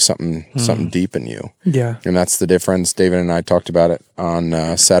Lord to do something deep in you. Yeah. And that's the difference. David and I talked about it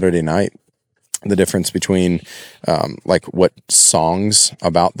on Saturday night. The difference between like what songs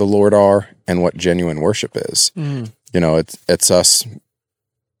about the Lord are and what genuine worship is. You know, it's us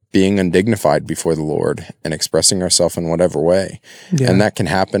being undignified before the Lord and expressing ourselves in whatever way. Yeah. And that can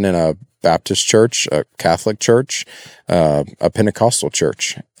happen in a Baptist church, a Catholic church, a Pentecostal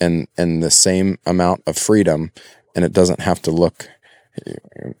church, and the same amount of freedom. And it doesn't have to look,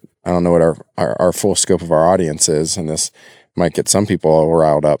 I don't know what our full scope of our audience is, and this might get some people all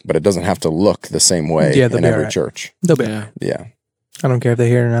riled up, but it doesn't have to look the same way in every church. They'll be. Yeah. I don't care if they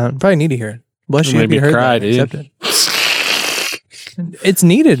hear it or not. Probably need to hear it. Bless you if you heard that. Accept it. It's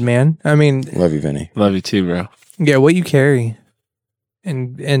needed, man. I mean, love you, Vinny. Love you too, bro. Yeah, what you carry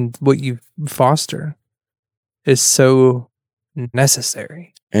and what you foster is so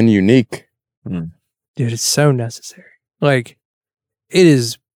necessary and unique. Dude, it's so necessary. Like, it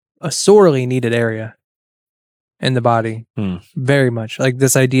is a sorely needed area in the body. Very much. Like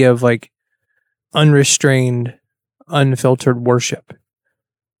this idea of like unrestrained, unfiltered worship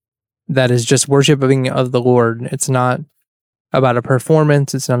that is just worshiping of the Lord. It's not about a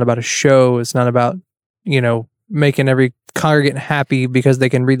performance. It's not about a show. It's not about, you know, making every congregant happy because they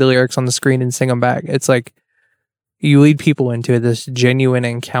can read the lyrics on the screen and sing them back. It's like you lead people into this genuine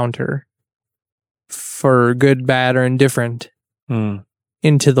encounter for good, bad, or indifferent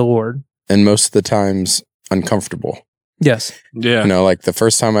into the Lord. And most of the times uncomfortable. Yes. Yeah. You know, like the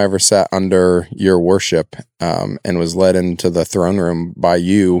first time I ever sat under your worship and was led into the throne room by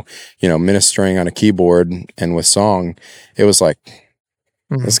you, you know, ministering on a keyboard and with song, it was like,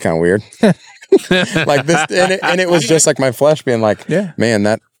 this is kind of weird. Like this, and it was just like my flesh being like,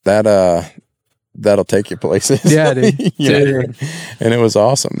 man, that'll take you places. Yeah, dude. Dude. And it was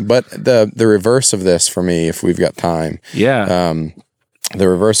awesome. But the reverse of this for me, if we've got time. Yeah. The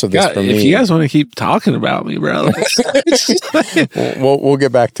reverse of this for me. If you guys want to keep talking about me, bro. we'll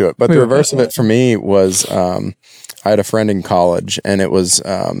get back to it. But the reverse of it for me was I had a friend in college, and it was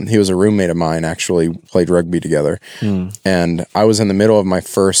he was a roommate of mine, actually played rugby together. And I was in the middle of my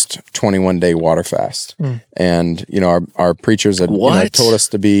first 21-day water fast. And, you know, our preachers had told us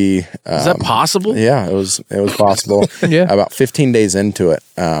to be... is that possible? Yeah, it was possible. About 15 days into it,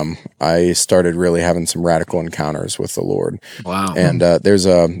 I started really having some radical encounters with the Lord. Wow. And there's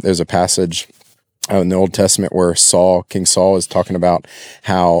a passage in the Old Testament where King Saul is talking about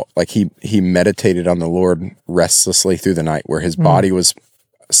how like he meditated on the Lord restlessly through the night, where his body was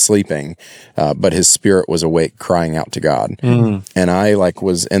sleeping, but his spirit was awake, crying out to God. And I like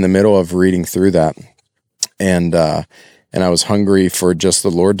was in the middle of reading through that, and I was hungry for just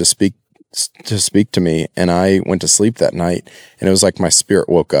the Lord to speak to me. And I went to sleep that night, and it was like my spirit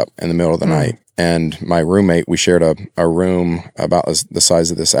woke up in the middle of the night. And my roommate, we shared a room about the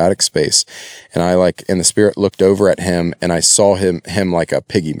size of this attic space. And I like in the spirit looked over at him, and I saw him like a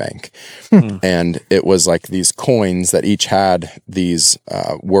piggy bank. And it was like these coins that each had these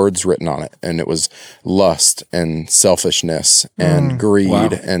words written on it. And it was lust and selfishness and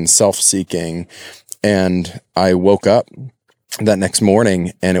greed and self-seeking. And I woke up that next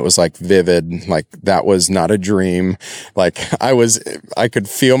morning, and it was like vivid, like that was not a dream. Like I could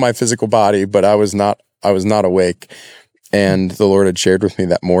feel my physical body, but I was not awake. And the Lord had shared with me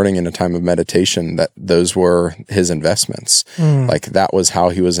that morning in a time of meditation that those were his investments. Like that was how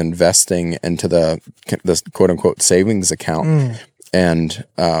he was investing into the quote unquote savings account. And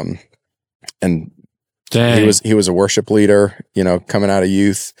he was a worship leader, you know, coming out of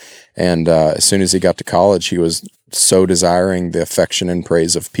youth. And as soon as he got to college, he was so desiring the affection and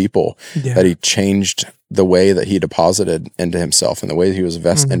praise of people that he changed the way that he deposited into himself and the way he was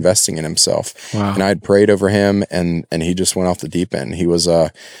investing in himself. Wow. And I'd prayed over him, and he just went off the deep end. He was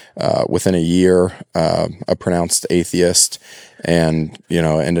within a year a pronounced atheist, and you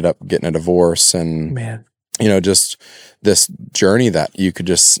know, ended up getting a divorce, and you know, just this journey that you could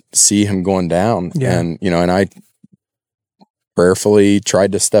just see him going down. And you know, and prayerfully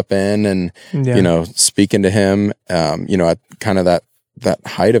tried to step in and, you know, speaking to him, you know, at kind of that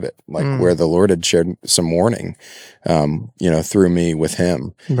height of it, like where the Lord had shared some warning, you know, through me with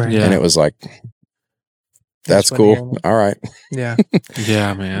him. Right. And it was like, that's cool. All right. Yeah.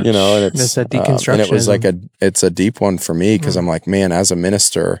 Yeah, man. You know, and it's that deconstruction. and it was like it's a deep one for me because I'm like, man, as a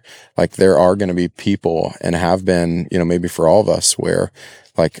minister, like there are going to be people and have been, you know, maybe for all of us where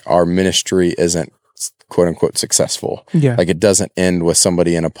like our ministry isn't quote unquote successful. Yeah. Like it doesn't end with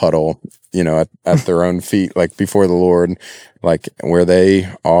somebody in a puddle, you know, at their own feet, like before the Lord, like where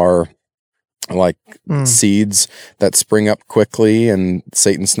they are like seeds that spring up quickly and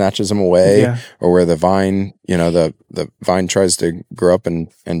Satan snatches them away, or where the vine, you know, the vine tries to grow up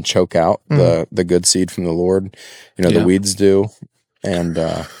and choke out the good seed from the Lord, you know, the weeds do. And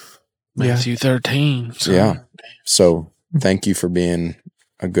Matthew 13. So. Yeah. So thank you for being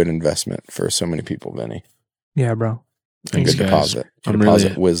a good investment for so many people, Vinny. Yeah, bro. Thanks, good guys.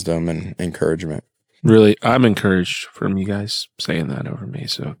 deposit wisdom and encouragement. Really, I'm encouraged from you guys saying that over me.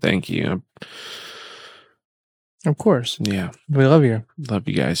 So thank you. Of course. Yeah. We love you. Love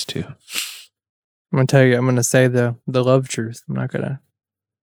you guys too. I'm going to tell you, I'm going to say the love truth. I'm not going to,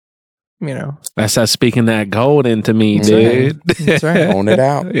 you know. That's not speaking that gold into me, dude. That's right. Own it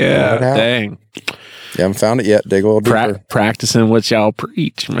out. Yeah. Own it out. Dang. You haven't found it yet. Dig a little deeper. Practicing what y'all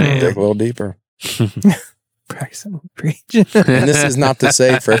preach, man. Dig a little deeper. Practicing what we preach. And this is not to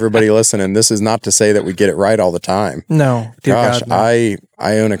say for everybody listening, this is not to say that we get it right all the time. No. Gosh, God, no.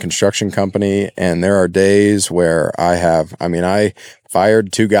 I own a construction company and there are days where I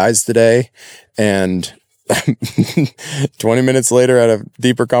fired 2 guys today and 20 minutes later I had a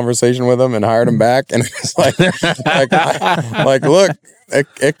deeper conversation with them and hired them back. And it's like, look,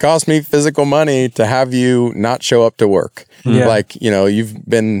 it cost me physical money to have you not show up to work. Yeah. Like, you know, you've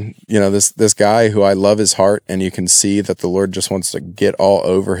been, you know, this guy who I love his heart and you can see that the Lord just wants to get all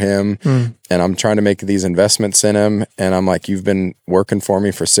over him. And I'm trying to make these investments in him. And I'm like, you've been working for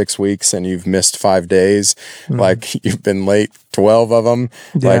me for 6 weeks and you've missed 5 days. Like you've been late 12 of them.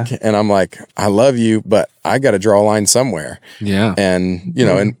 Yeah. Like, and I'm like, I love you, but I got to draw a line somewhere. Yeah. And, you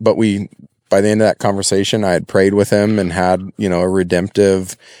know, but by the end of that conversation, I had prayed with him and had, you know, a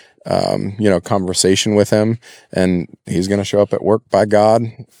redemptive, you know, conversation with him, and he's going to show up at work by God,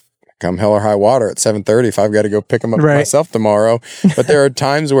 come hell or high water at 7:30 if I've got to go pick him up myself tomorrow. But there are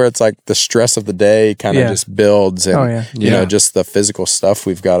times where it's like the stress of the day kind of just builds and, you know, just the physical stuff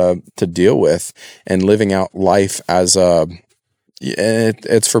we've got to deal with and living out life as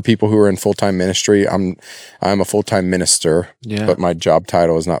it's for people who are in full-time ministry. I'm a full-time minister, but my job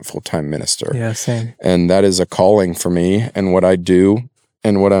title is not full-time minister. Yeah, same. And that is a calling for me, and what I do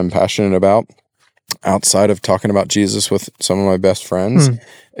and what I'm passionate about outside of talking about Jesus with some of my best friends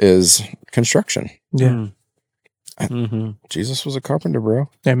is construction. Yeah. Jesus was a carpenter, bro.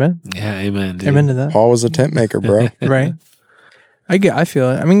 Amen. Yeah, amen. Dude. Amen to that. Paul was a tent maker, bro. Right. I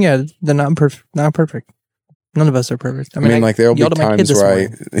feel it. I mean, yeah, they're not perfect. None of us are perfect. I mean, like there'll be times where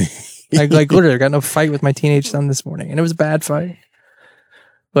like literally I got in a fight with my teenage son this morning, and it was a bad fight.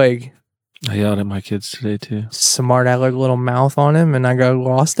 Like, I yelled at my kids today too. Smart aleck little mouth on him, and I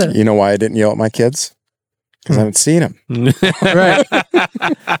lost it. You know why I didn't yell at my kids? Because I haven't seen them. Right.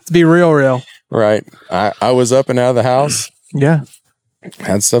 Let's be real. Right. I was up and out of the house. Yeah.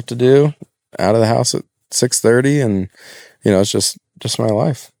 Had stuff to do. Out of the house at 6:30, and you know, it's just my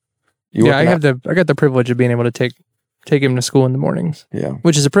life. I got the privilege of being able to take him to school in the mornings. Yeah.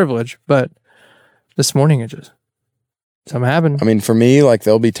 Which is a privilege, but this morning it just something happened. I mean, for me, like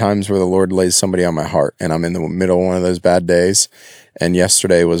there'll be times where the Lord lays somebody on my heart and I'm in the middle of one of those bad days. And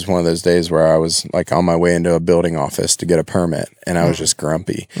yesterday was one of those days where I was like on my way into a building office to get a permit and I was just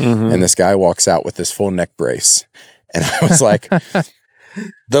grumpy. And this guy walks out with this full neck brace. And I was like,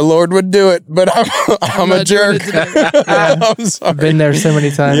 the Lord would do it, but I'm a jerk. I'm sorry. I've been there so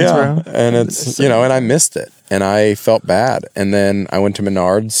many times, bro. And it's, you know, and I missed it and I felt bad. And then I went to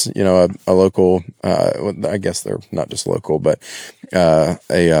Menards, you know, a local, I guess they're not just local, but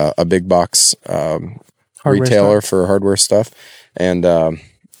a big box retailer for hardware stuff. And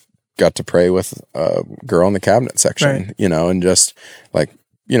got to pray with a girl in the cabinet section, you know, and just like,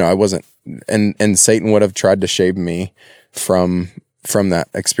 you know, I wasn't, and Satan would have tried to shame me from that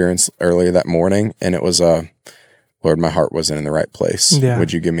experience earlier that morning. And it was Lord, my heart wasn't in the right place. Yeah.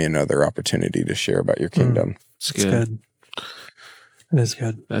 Would you give me another opportunity to share about your kingdom? It's good. It is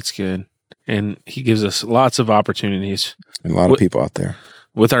good. That's good. And he gives us lots of opportunities. And a lot of people out there.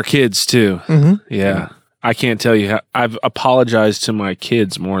 With our kids too. Yeah. I can't tell you how I've apologized to my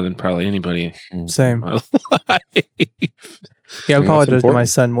kids more than probably anybody. Same. In my life. Yeah, I apologize to my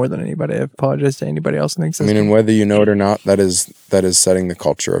son more than anybody. I apologize to anybody else in existence. I mean, and whether you know it or not, that is setting the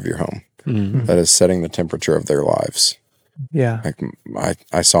culture of your home. Mm-hmm. That is setting the temperature of their lives. Yeah. Like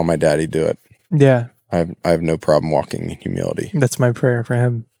I saw my daddy do it. Yeah. I have no problem walking in humility. That's my prayer for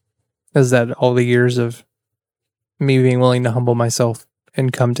him. Is that all the years of me being willing to humble myself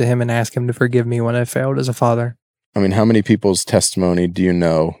and come to him and ask him to forgive me when I failed as a father. I mean, how many people's testimony do you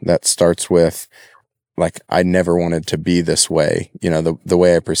know that starts with, like, I never wanted to be this way, you know, the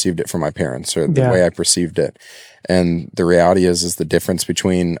way I perceived it from my parents or the way I perceived it. And the reality is the difference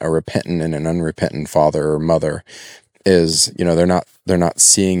between a repentant and an unrepentant father or mother is, you know, they're not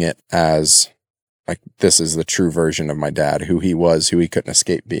seeing it as like, this is the true version of my dad, who he was, who he couldn't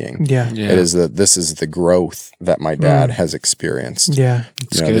escape being. Yeah. It is this is the growth that my dad has experienced. Yeah.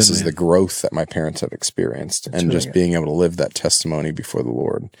 You know, this is the growth that my parents have experienced. That's and really just good. Being able to live that testimony before the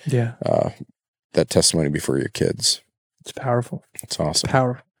Lord. Yeah. That testimony before your kids. It's powerful. It's awesome. It's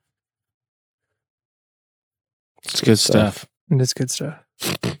powerful. It's good stuff. It is good stuff.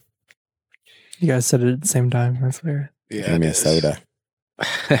 You guys said it at the same time. That's hilarious. Yeah. Give me a soda.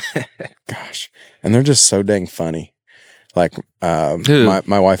 Gosh. And they're just so dang funny. Like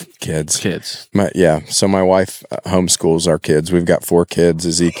my wife, kids. So my wife homeschools our kids. We've got 4 kids.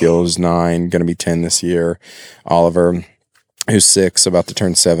 Ezekiel is 9, going to be 10 this year. Oliver, who's 6, about to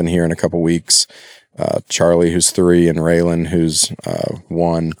turn 7 here in a couple weeks. Charlie, who's 3, and Raylan, who's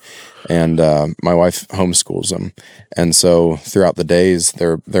 1. And my wife homeschools them. And so throughout the days,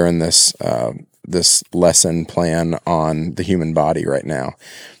 they're in this lesson plan on the human body right now.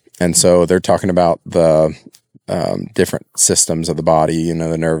 And so they're talking about the different systems of the body, you know,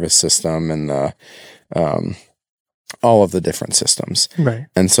 the nervous system and the all of the different systems. Right.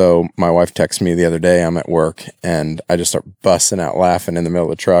 And so my wife texted me the other day, I'm at work, and I just start busting out laughing in the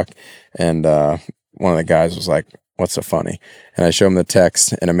middle of the truck. And one of the guys was like, "What's so funny?" And I show him the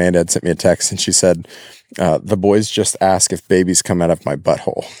text, and Amanda had sent me a text, and she said, "The boys just ask if babies come out of my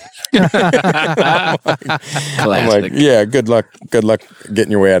butthole." I'm like, yeah, good luck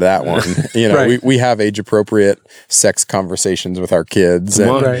getting your way out of that one. You know, right. we have age appropriate sex conversations with our kids,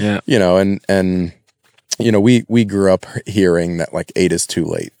 and you know, and you know, we grew up hearing that like 8 is too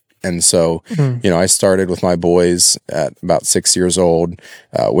late. And so, you know, I started with my boys at about 6 years old.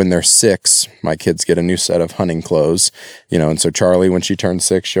 When they're 6, my kids get a new set of hunting clothes, you know, and so Charlie, when she turns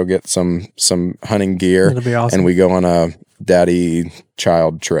 6, she'll get some hunting gear. That'll be awesome. And we go on a daddy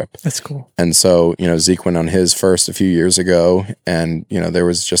child trip. That's cool. And so, you know, Zeke went on his first a few years ago, and, you know, there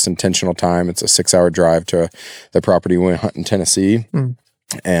was just intentional time. It's a 6-hour drive to the property we went hunt in Tennessee.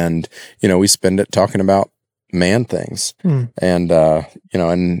 And, you know, we spend it talking about man things. And, you know,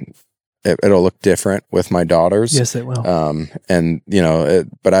 and it'll look different with my daughters. Yes, it will. And, you know,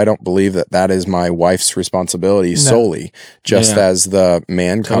 but I don't believe that is my wife's responsibility solely, just as the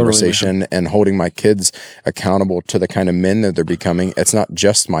man conversation and holding my kids accountable to the kind of men that they're becoming. It's not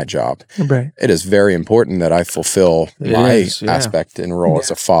just my job. Right. It is very important that I fulfill my aspect and role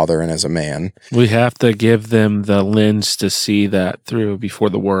as a father and as a man. We have to give them the lens to see that through before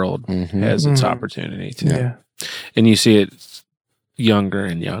the world has its opportunity to. Yeah. And you see it younger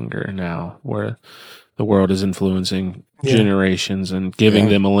and younger now, where the world is influencing generations and giving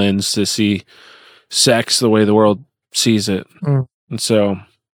them a lens to see sex the way the world sees it. And so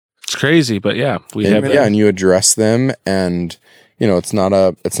it's crazy, but and you address them, and you know, it's not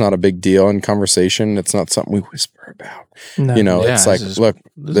a big deal in conversation. It's not something we whisper about. No. You know, it's like, look,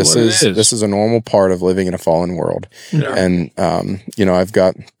 this is a normal part of living in a fallen world. And you know, I've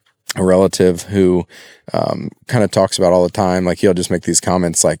got a relative who kind of talks about all the time, like he'll just make these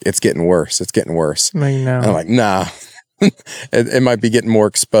comments like, it's getting worse. And I'm like, nah, it might be getting more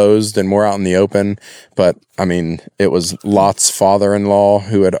exposed and more out in the open. But I mean, it was Lot's father-in-law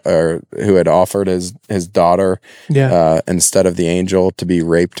who had offered his daughter instead of the angel to be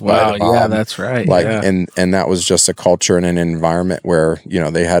raped by the mob. Yeah, that's right. Like, and that was just a culture and an environment where, you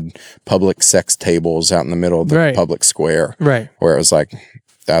know, they had public sex tables out in the middle of the public square. Right. Where it was like,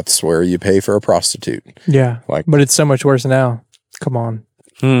 that's where you pay for a prostitute. Yeah. Like, but it's so much worse now. Come on.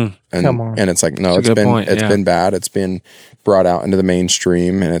 Come on. And it's like, no, it's been bad. It's been brought out into the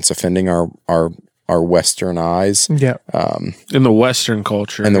mainstream, and it's offending our Western eyes. Yeah. In the Western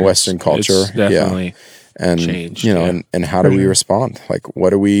culture. It's definitely and changed. You know, and how do we respond? Like,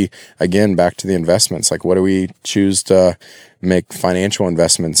 what do we, again, back to the investments, like what do we choose to make financial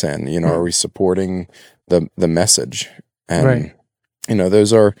investments in? You know, are we supporting the message? And you know,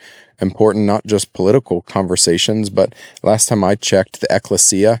 those are important, not just political conversations, but last time I checked, the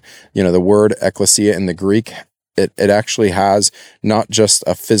ecclesia, you know, the word ecclesia in the Greek it actually has not just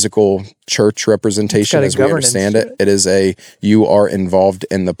a physical church representation as we understand it. It is you are involved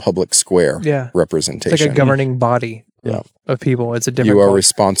in the public square representation. It's like a governing body of people. It's a different You are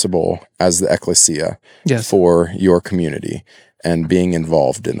responsible as the ecclesia for your community and being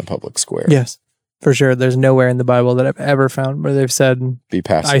involved in the public square. Yes, for sure. There's nowhere in the Bible that I've ever found where they've said be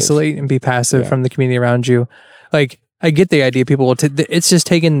passive. Isolate and be passive from the community around you. Like, I get the idea. People will it's just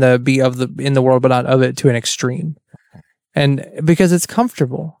taken the be of the in the world, but not of it to an extreme. And because it's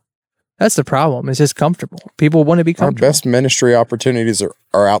comfortable. That's the problem. It's just comfortable. People want to be comfortable. Our best ministry opportunities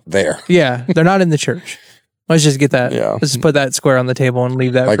are out there. Yeah. They're not in the church. Let's just get that. Yeah. Let's just put that square on the table and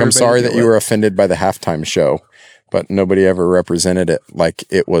leave that. Like, I'm sorry that you were offended by the halftime show, but nobody ever represented it like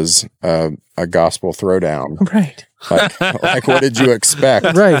it was a gospel throwdown. Right. Like what did you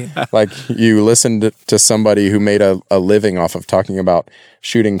expect? Right. Like, you listened to somebody who made a living off of talking about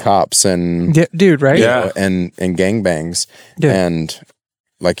shooting cops and dude, right? Yeah. And gangbangs. Dude. And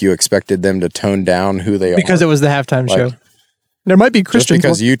like, you expected them to tone down who they are. Because it was the halftime show. There might be Christians. Just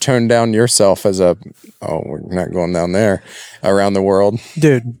because you toned down yourself as we're not going down there around the world.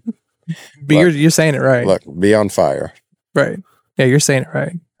 Dude. But you're saying it right. Look, be on fire. Right. Yeah, you're saying it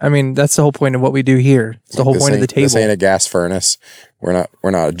right. I mean, that's the whole point of what we do here. It's the whole point of the table. This ain't a gas furnace. We're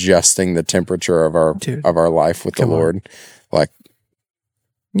not adjusting the temperature of our life with the Lord. Like,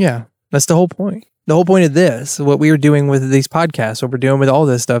 yeah, that's the whole point. The whole point of this, what we are doing with these podcasts, what we're doing with all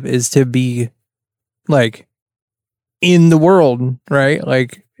this stuff, is to be like in the world, right?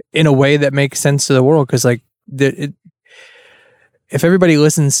 Like, in a way that makes sense to the world. Because like, if everybody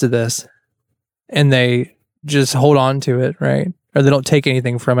listens to this and they just hold on to it, right? Or they don't take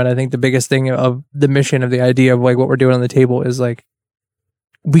anything from it. I think the biggest thing of the mission of the idea of like what we're doing on the table is like,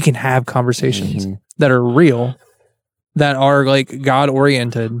 we can have conversations that are real, that are like God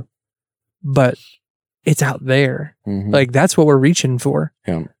oriented, but it's out there. Like, that's what we're reaching for.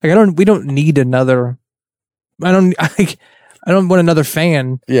 Yeah. Like, we don't need another, I don't want another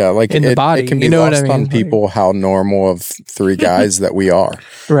fan. Yeah, like in the body. It can be lost on people how normal of three guys that we are,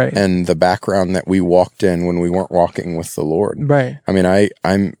 right? And the background that we walked in when we weren't walking with the Lord, right? I mean,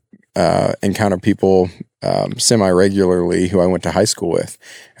 I'm encounter people semi-regularly who I went to high school with,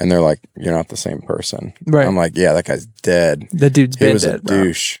 and they're like, "You're not the same person." Right? I'm like, "Yeah, that guy's dead. That dude's been dead. He was a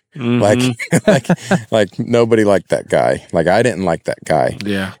douche. Like nobody liked that guy. Like, I didn't like that guy.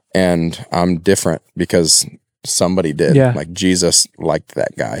 Yeah, and I'm different because somebody did. Yeah. Like, Jesus liked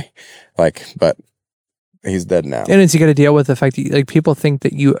that guy. Like, but he's dead now. And it's, you got to deal with the fact that like people think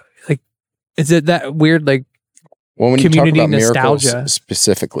that you like, is it that weird like when community you talk about nostalgia miracles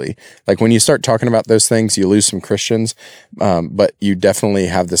specifically, like when you start talking about those things, you lose some Christians, but you definitely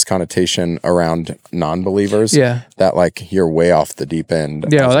have this connotation around non-believers. Yeah, that like you're way off the deep end.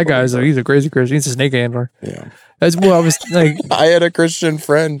 Yeah, well, that guy's he's a crazy Christian. He's a snake handler. Yeah. That's what I was like. I had a Christian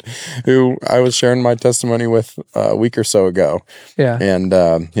friend who I was sharing my testimony with a week or so ago. Yeah. And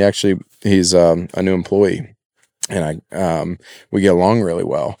he's a new employee, and we get along really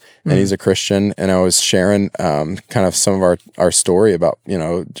well. And he's a Christian, and I was sharing kind of some of our story about,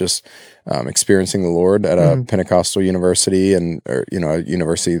 just experiencing the Lord at a Pentecostal university, and a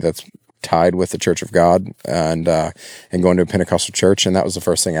university that's tied with the Church of God, and going to a Pentecostal church. And that was the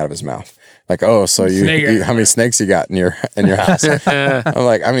first thing out of his mouth. Like, oh, so you how many snakes you got in your house? I'm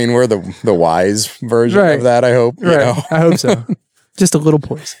like, I mean, we're the wise version of that, I hope. Right. I hope so. Just a little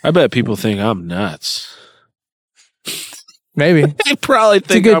poison. I bet people think I'm nuts. Maybe. They probably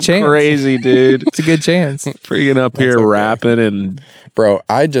think I'm crazy, dude. It's a good chance. Freaking up here rapping and... Bro,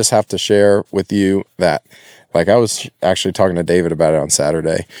 I just have to share with you that, like, I was actually talking to David about it on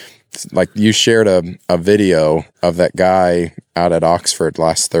Saturday. Like, you shared a video of that guy out at Oxford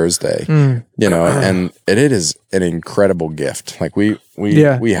last Thursday, and it is an incredible gift. Like, we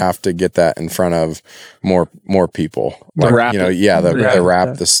have to get that in front of more people. Like, rap, the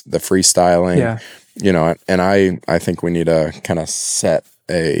rap, the freestyling, and I think we need to kind of set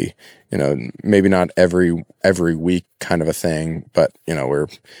a, maybe not every week kind of a thing, but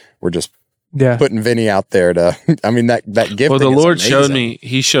we're just putting Vinny out there to, I mean, that gift. Well, the Lord showed me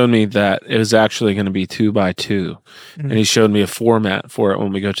that it was actually going to be 2x2, and he showed me a format for it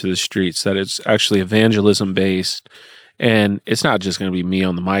when we go to the streets, that it's actually evangelism based, and it's not just going to be me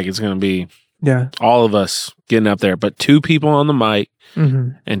on the mic. It's going to be all of us getting up there, but 2 people on the mic,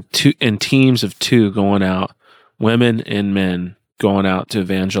 and teams of 2 going out, women and men going out to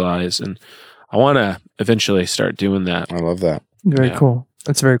evangelize. And I want to eventually start doing that. I love that. Very cool.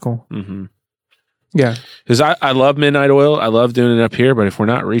 That's very cool. Mm-hmm. Yeah. Because I love Midnight Oil. I love doing it up here, but if we're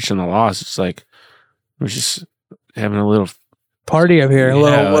not reaching the lost, it's like we're just having a little party up here. A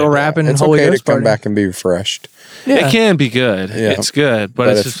little rapping. It's Holy okay Ghost to come party. back and be refreshed. Yeah. It can be good. Yeah. It's good, but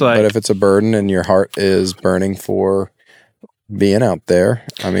it's just like. But if it's a burden and your heart is burning for being out there,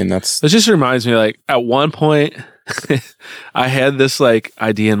 I mean, It just reminds me, like, at one point, I had this like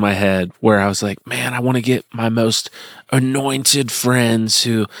idea in my head where I was like, man, I want to get my most anointed friends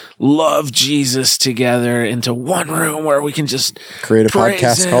who love Jesus together into one room where we can just create a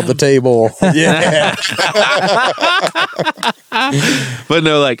podcast called The Table. Yeah. But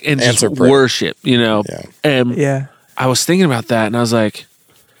no, like, and just worship, you know? Yeah. And I was thinking about that and I was like,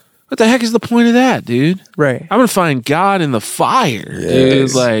 what the heck is the point of that, dude? Right. I'm going to find God in the fire,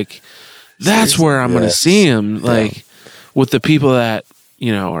 dude. Like, that's where I'm going to see him, like, with the people that,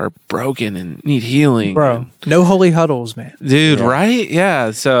 you know, are broken and need healing. Bro, no holy huddles, man. Dude, right?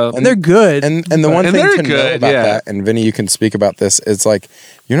 Yeah. So, and they're good. And the one thing to know about that, and Vinny, you can speak about this, it's like,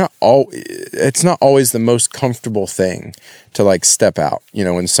 it's not always the most comfortable thing to like step out, you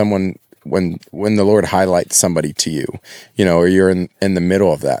know, when the Lord highlights somebody to you, you know, or you're in the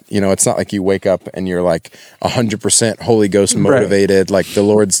middle of that, you know, it's not like you wake up and you're like 100% Holy Ghost motivated, like the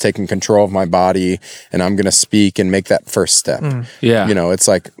Lord's taking control of my body and I'm going to speak and make that first step. Yeah. You know, it's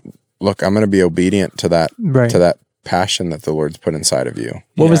like, look, I'm going to be obedient to that, to that passion that the Lord's put inside of you.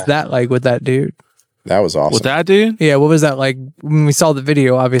 What was that like with that dude? That was awesome. With that dude? Yeah, what was that like? When we saw the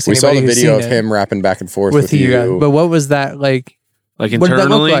video, obviously. We saw the video of him rapping back and forth with you. Guys. But what was that like? Like internally? What did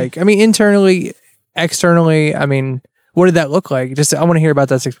that look like? I mean, internally, externally, I mean, what did that look like? Just, I want to hear about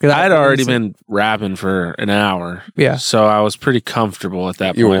that. Because I'd already been rapping for an hour. Yeah. So I was pretty comfortable at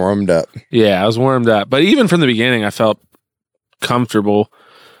that point. You were warmed up. Yeah, I was warmed up. But even from the beginning, I felt comfortable.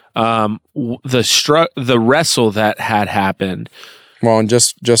 The wrestle that had happened. Well, and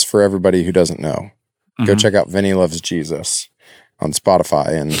just for everybody who doesn't know, go check out Vinny Loves Jesus on Spotify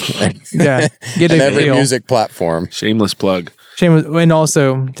and get and every music platform. Shameless plug. And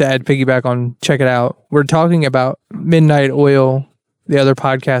also to add piggyback on, check it out. We're talking about Midnight Oil, the other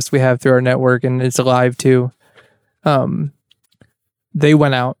podcast we have through our network, and it's live too. They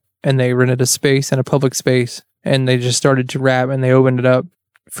went out and they rented a space and a public space, and they just started to rap, and they opened it up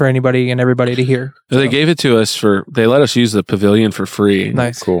for anybody and everybody to hear. They gave it to us they let us use the pavilion for free.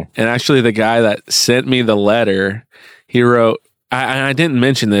 Nice. Cool. And actually the guy that sent me the letter, he wrote, I didn't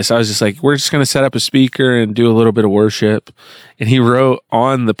mention this. I was just like, we're just going to set up a speaker and do a little bit of worship. And he wrote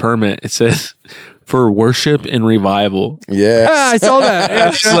on the permit, it says, for worship and revival. Yeah. I saw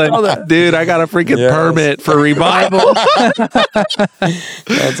that. Like, dude, I got a freaking permit for revival.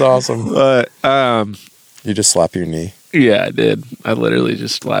 That's awesome. But you just slap your knee. Yeah, I did. I literally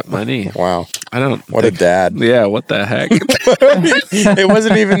just slapped my knee. Wow. What a dad. Yeah, what the heck? It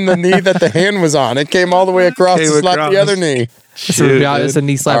wasn't even the knee that the hand was on. It came all the way across to slap the other knee. It's a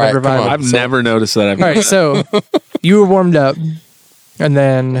knee slap and revival. I've never noticed that. All right, so you were warmed up, and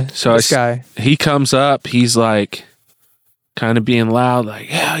then this guy. He comes up. He's like kind of being loud, like,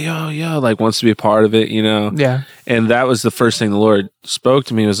 yeah, yo, like wants to be a part of it, you know? Yeah. And that was the first thing the Lord spoke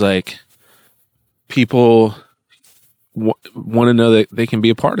to me, was like, people want to know that they can be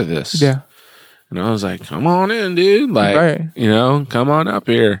a part of this. Yeah. And I was like, come on in, dude. Like, you know, come on up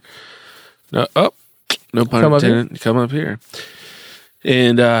here. No pun intended. Come up here.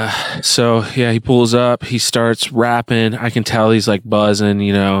 And so, yeah, he pulls up. He starts rapping. I can tell he's like buzzing,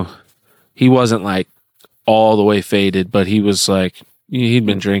 you know. He wasn't like all the way faded, but he was like, he'd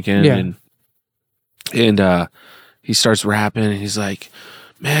been drinking. Yeah. And he starts rapping. And he's like,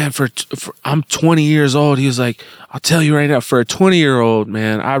 man, I'm 20 years old. He was like, I'll tell you right now, for a 20-year-old,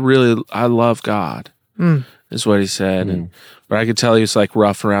 man, I love God, is what he said. But I could tell he was like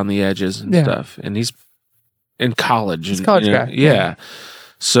rough around the edges and stuff. And he's in college. He's a college guy. Yeah.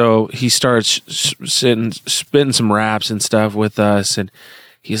 So he starts spitting some raps and stuff with us. And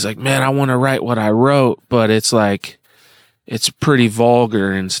he's like, man, I want to write what I wrote, but it's like, it's pretty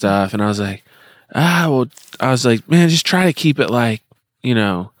vulgar and stuff. And I was like, man, just try to keep it like, you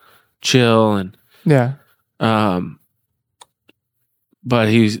know, chill and but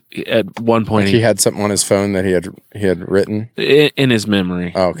he's at one point he had something on his phone that he had written in his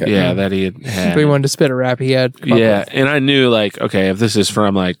memory. Oh, okay. Yeah, that he had. But he wanted to spit a rap he had. Yeah, and I knew like, okay, if this is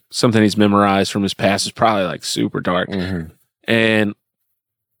from like something he's memorized from his past, it's probably like super dark. And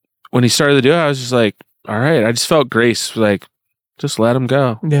when he started to do it, I was just like, all right. I just felt grace, like, just let him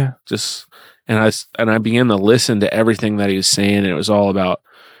go. Yeah. And I began to listen to everything that he was saying, and it was all about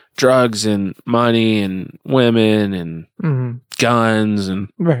drugs and money and women and guns and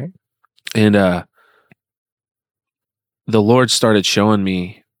the Lord started showing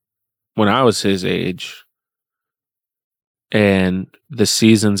me when I was his age and the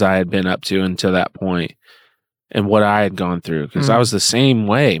seasons I had been up to until that point, and what I had gone through, because I was the same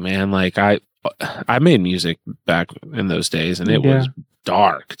way, man. Like I made music back in those days, and it was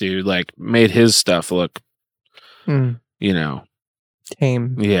dark, dude. Like made his stuff look, you know,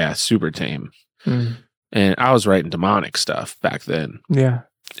 tame. Yeah, super tame. And I was writing demonic stuff back then. Yeah.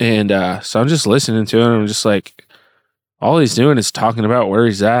 And so I'm just listening to it, and I'm just like, all he's doing is talking about where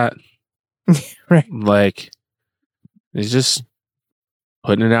he's at. Right. Like, he's just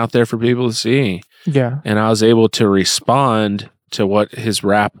putting it out there for people to see. Yeah. And I was able to respond to what his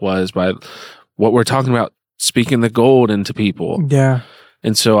rap was by what we're talking about, speaking the gold into people. Yeah.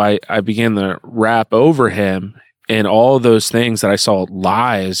 And so I began to rap over him, and all those things that I saw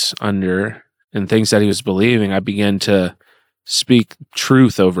lies under and things that he was believing, I began to speak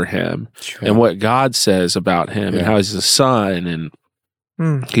truth over him and what God says about him and how he's a son, and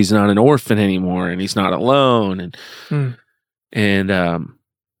he's not an orphan anymore, and he's not alone. And I'm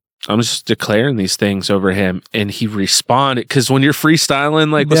just declaring these things over him, and he responded. Because when you're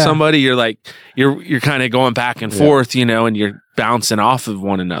freestyling like with somebody, you're like you're kind of going back and forth, you know, and you're bouncing off of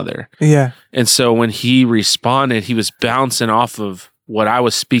one another. Yeah. And so when he responded, he was bouncing off of what I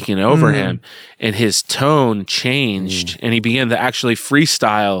was speaking over him, and his tone changed, and he began to actually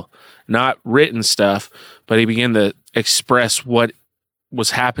freestyle, not written stuff, but he began to express what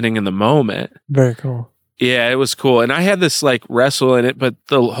was happening in the moment. Very cool. Yeah, it was cool. And I had this like wrestle in it, but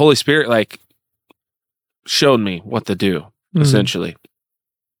the Holy Spirit like showed me what to do, essentially.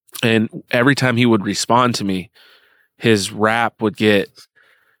 And every time he would respond to me, his rap would get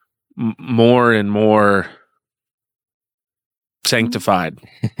more and more sanctified.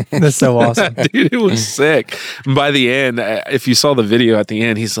 That's so awesome. Dude, it was sick. And by the end, if you saw the video at the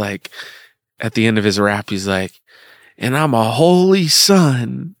end, he's like, at the end of his rap, he's like, and I'm a holy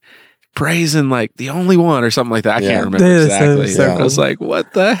son, praising like the only one or something like that. I can't remember exactly. I was like,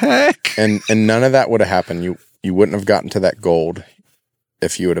 what the heck? And none of that would have happened. You wouldn't have gotten to that gold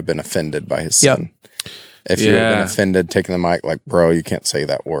if you would have been offended by his son. If you had been offended, taking the mic, like, bro, you can't say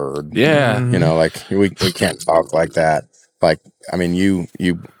that word. Yeah. You know, like, we can't talk like that. Like, I mean, you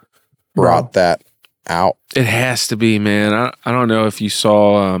brought that out. It has to be, man. I don't know if you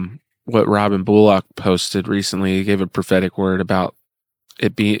saw what Robin Bullock posted recently. He gave a prophetic word about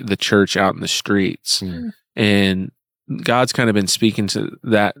it being the church out in the streets. And God's kind of been speaking to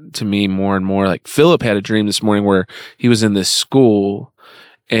that to me more and more. Like Philip had a dream this morning where he was in this school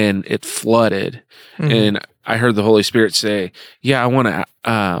and it flooded. And I heard the Holy Spirit say, I want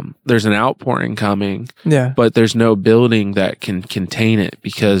to, there's an outpouring coming, but there's no building that can contain it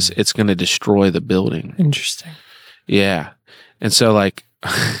because it's going to destroy the building. Interesting. Yeah. And so like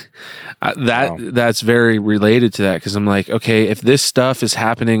that's very related to that. Cause I'm like, okay, if this stuff is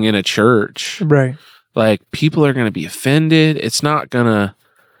happening in a church, right? Like people are going to be offended. It's not going to.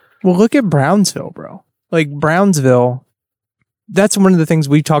 Well, look at Brownsville, bro. Like Brownsville, that's one of the things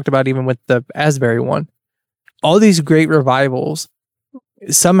we talked about even with the Asbury one. All these great revivals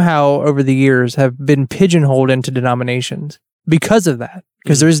somehow over the years have been pigeonholed into denominations because of that.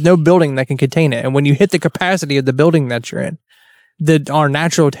 Because there's no building that can contain it. And when you hit the capacity of the building that you're in, our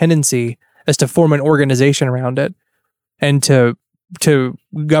natural tendency is to form an organization around it and to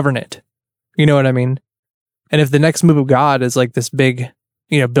govern it. You know what I mean? And if the next move of God is like this big,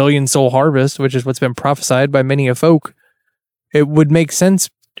 billion soul harvest, which is what's been prophesied by many a folk, it would make sense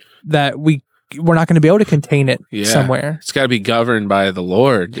that we're not going to be able to contain it somewhere. It's got to be governed by the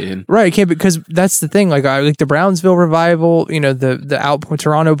Lord, dude. Right, it can't, because that's the thing. Like the Brownsville revival, the output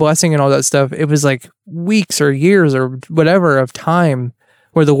Toronto blessing and all that stuff. It was like weeks or years or whatever of time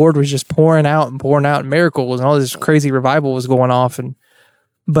where the Lord was just pouring out miracles and all this crazy revival was going off.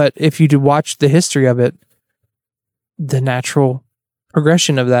 But if you do watch the history of it, the natural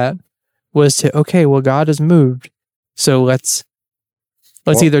progression of that was to God has moved, so let's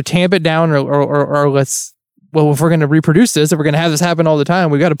either tamp it down or let's, if we're going to reproduce this, if we're going to have this happen all the time,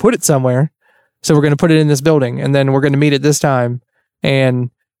 we got to put it somewhere. So we're going to put it in this building, and then we're going to meet at this time.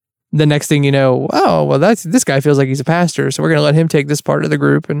 And the next thing you know, this guy feels like he's a pastor, so we're going to let him take this part of the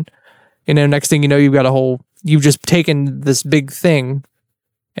group. And, next thing you know, you've just taken this big thing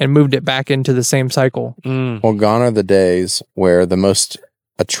and moved it back into the same cycle. Well, gone are the days where the most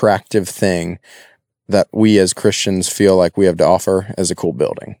attractive thing that we as Christians feel like we have to offer is a cool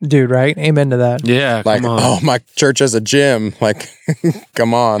building. Dude, right? Amen to that. Yeah. Like, my church has a gym. Like,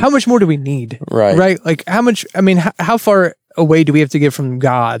 come on. How much more do we need? Right. Right? Like, how far away do we have to get from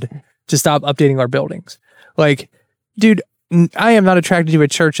God to stop updating our buildings? Like, dude, I am not attracted to a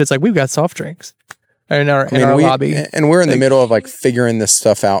church that's like, we've got soft drinks. in our lobby. And we're in the middle of like figuring this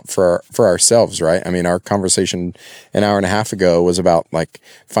stuff out for ourselves, right? I mean, our conversation an hour and a half ago was about like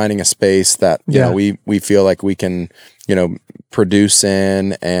finding a space that, you know, we feel like we can, you know, produce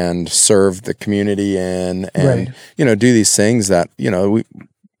in and serve the community in and, you know, do these things that, you know, we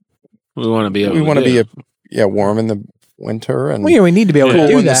want to be able to warm in the winter and we need to be able to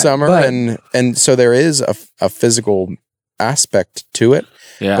do in that, the summer. And so there is a physical aspect to it,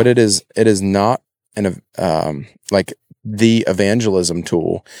 but it is not like the evangelism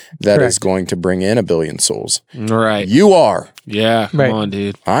tool that is going to bring in 1 billion souls. Right. You are. Yeah. Come on,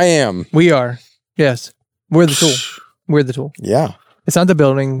 dude. I am. We are. Yes. We're the tool. We're the tool. Yeah. It's not the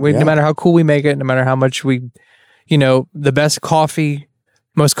building. No matter how cool we make it, no matter how much we, you know, the best coffee,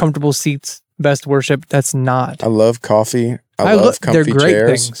 most comfortable seats, best worship. That's not. I love coffee. I love comfy they're great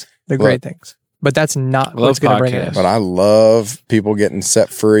chairs. Things. They're great things. But that's not what's going to bring it in. But I love people getting set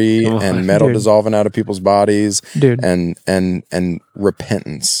free and metal dissolving out of people's bodies, and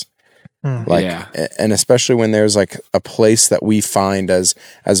repentance. And especially when there's like a place that we find as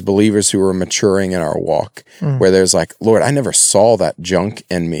believers who are maturing in our walk, where there's like, Lord, I never saw that junk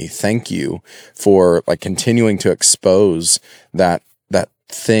in me. Thank you for like continuing to expose that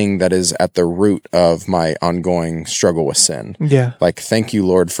thing that is at the root of my ongoing struggle with sin. Yeah. Like, thank you,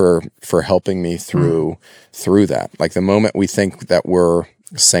 Lord, for helping me through that. Like the moment we think that we're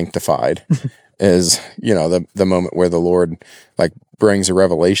sanctified is, you know, the moment where the Lord like brings a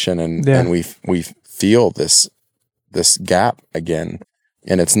revelation and we feel this gap again.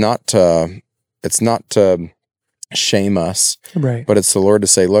 And it's not to shame us, right? But it's the Lord to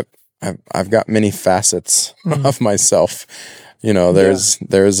say, look, I've got many facets of myself. You know, there's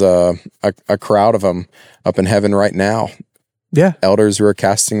a crowd of them up in heaven right now. Yeah. Elders who are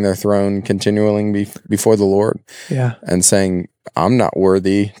casting their throne continually before the Lord. Yeah. And saying, I'm not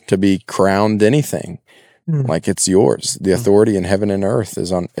worthy to be crowned anything. Like it's yours. The authority in heaven and earth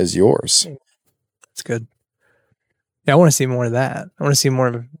is yours. That's good. Yeah, I want to see more of that. I want to see more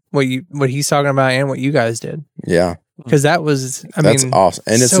of what he's talking about and what you guys did. Yeah. Because that's awesome.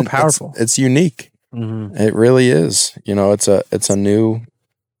 And it's so powerful. It's unique. Mm-hmm. It really is. You know, it's a new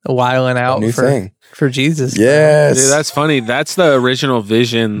wiling out new thing for Jesus. Yes, dude, that's funny. That's the original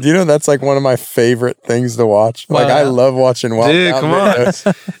vision. You know, that's like one of my favorite things to watch. Like I love watching Wild Dude, come on.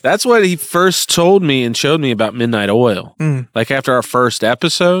 That's what he first told me and showed me about Midnight Oil. Like after our first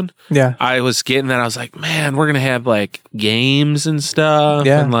episode, I was getting that. I was like, man, we're gonna have like games and stuff,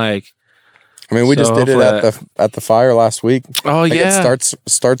 and like. I mean, we just did it at the fire last week. Oh, like it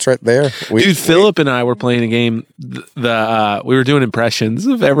starts right there. Dude, Philip and I were playing a game. We were doing impressions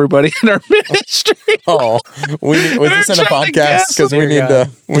of everybody in our ministry. Was this in a podcast? Because we need to.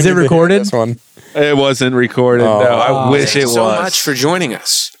 Is it recorded? This one. It wasn't recorded. No, I wish it was. Thanks so much for joining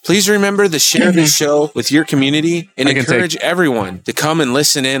us. Please remember to share this show with your community and encourage everyone to come and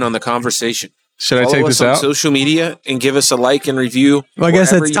listen in on the conversation. Should I take this out? Follow us on social media and give us a like and review. Well, I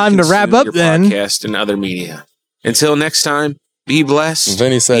guess it's time to wrap up then. Podcast and other media. Until next time, be blessed.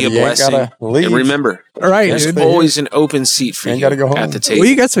 Then he said, be a blessing. And remember, there's always an open seat for you at the table. Well,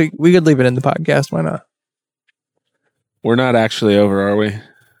 you guess we could leave it in the podcast. Why not? We're not actually over, are we?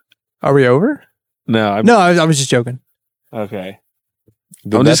 Are we over? No. I was just joking. Okay.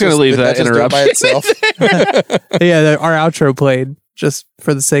 I'm just going to leave that interruption by itself. Our outro played. Just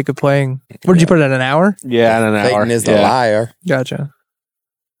for the sake of playing. What did you put it at, an hour? Yeah, at an hour. Satan is the liar. Gotcha.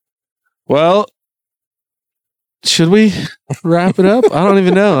 Well, should we wrap it up? I don't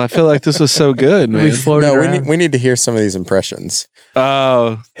even know. I feel like this was so good, man. We need to hear some of these impressions.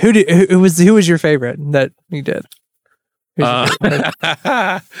 Oh. Who was your favorite that you did?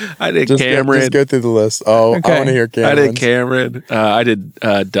 I did Cameron. Just go through the list. Oh, okay. I want to hear Cameron. I did Cameron. I did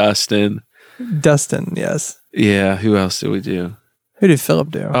Dustin. Dustin, yes. Yeah, who else did we do? Who did Philip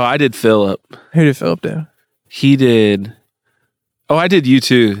do? Oh, I did Philip. Who did Philip do? He did. Oh, I did you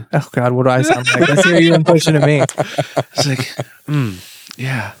too. Oh God, what do I sound like? Let's hear you pushing at me. It's like,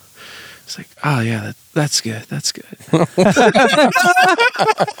 yeah. It's like, oh yeah, that's good. That's good.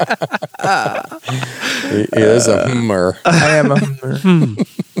 He is a hummer. I am a hummer.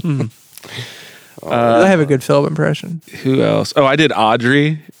 I have a good Philip impression. Who else? Oh, I did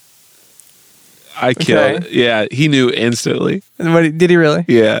Audrey. I killed. Yeah, he knew instantly. Did he really?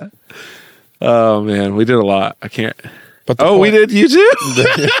 Yeah. Oh man, we did a lot. I can't. We did you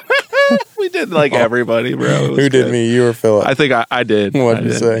too. We did like everybody, bro. Who did me? You or Philip? I think I did. What did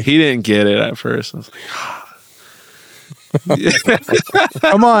you say? He didn't get it at first. I was like,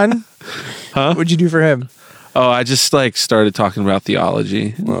 come on. Huh? What'd you do for him? Oh, I just like started talking about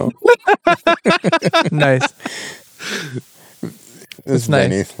theology. Well. Nice. This is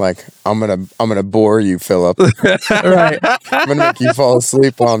Vinny. Like, I'm gonna bore you, Philip. Right. I'm gonna make you fall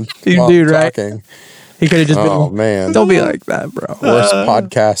asleep while I'm talking. Right? He could have just been. Oh man! Don't be like that, bro. Worst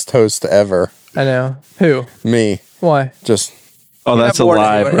podcast host ever. I know. Who? Me. Why? Just. Oh, that's a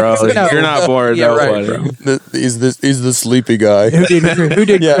lie, bro. No. You're not bored. Yeah, Nobody. right, He's the sleepy guy. Who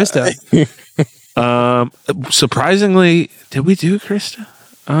did Yeah. Krista? Surprisingly, did we do Krista?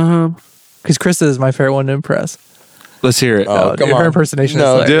 Because Krista is my favorite one to impress. Let's hear it. Oh, come Her on. impersonation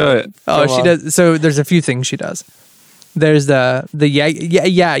No, is like, do it. Oh, Come she on. does. So there's a few things she does. There's the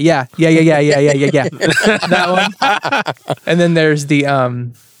yeah that one, and then there's the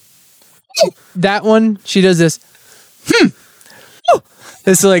that one. She does this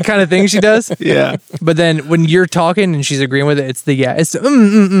this like kind of thing she does. Yeah. But then when you're talking and she's agreeing with it, it's the yeah. It's the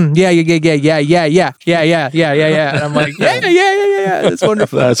yeah. And I'm like yeah. That's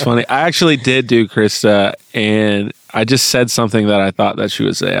wonderful. That's funny. I actually did do Krista, and I just said something that I thought that she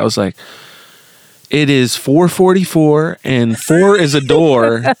would say. I was like, it is 4:44 and 4 is a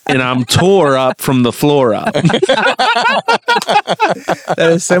door and I'm tore up from the floor up.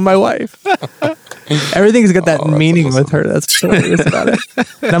 That is so my wife. Everything's got that meaning with her. That's so hilarious about it.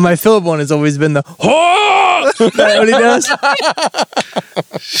 Now my Philip one has always been the oh! Is that what he does?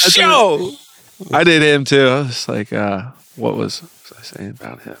 Show! I did him too. I was like, what was I saying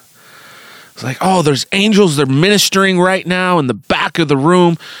about him? It's like, oh, there's angels. They're ministering right now in the back of the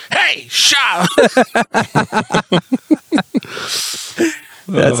room. Hey, shout!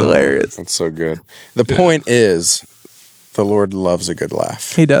 That's hilarious. That's so good. The point is, the Lord loves a good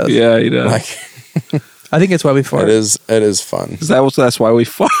laugh. He does. Yeah, he does. Like, I think it's why we fart. it is fun. That's why we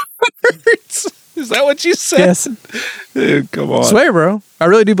fart? Is that what you said? Yes. Dude, come on. I swear, bro. I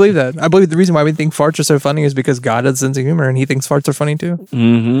really do believe that. I believe the reason why we think farts are so funny is because God has a sense of humor and he thinks farts are funny too.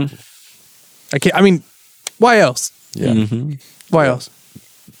 Mm-hmm. I mean, why else? Yeah. Mm-hmm. Why else?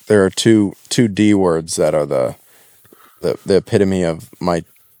 There are two D words that are the epitome of my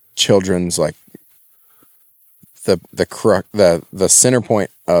children's, like the center point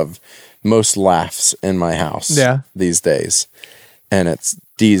of most laughs in my house these days. And it's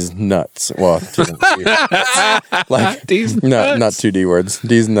D's nuts. Well, like D's not nuts. 2 D words.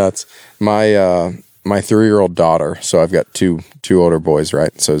 D's nuts. My 3-year-old daughter. So I've got two older boys,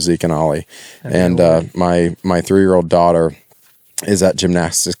 right? So Zeke and Ollie, and my 3-year-old daughter is at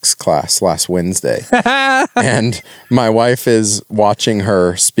gymnastics class last Wednesday, and my wife is watching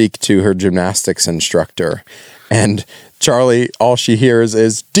her speak to her gymnastics instructor, and Charlie, all she hears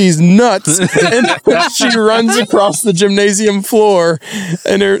is D's nuts, and she runs across the gymnasium floor,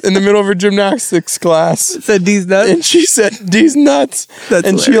 and in the middle of her gymnastics class, Said D's nuts. and she said D's nuts, That's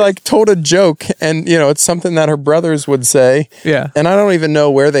and she hilarious. like told a joke, and it's something that her brothers would say, Yeah. and I don't even know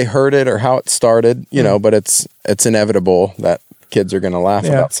where they heard it or how it started, but it's inevitable that kids are going to laugh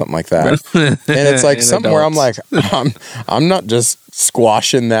about something like that. And it's like something where I'm like, I'm not just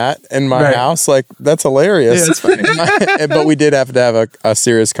squashing that in my house. Like, that's hilarious. Yeah, that's funny. But we did have to have a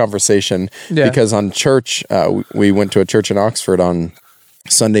serious conversation because on church, we went to a church in Oxford on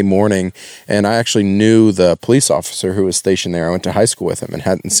Sunday morning, and I actually knew the police officer who was stationed there. I went to high school with him and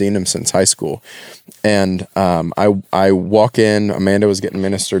hadn't seen him since high school. And I walk in, Amanda was getting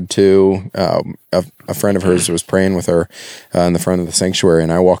ministered to, a friend of hers was praying with her in the front of the sanctuary,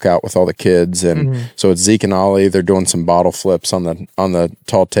 and I walk out with all the kids, and so it's Zeke and Ollie. They're doing some bottle flips on the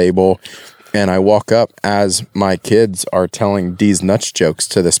tall table, and I walk up as my kids are telling D's nuts jokes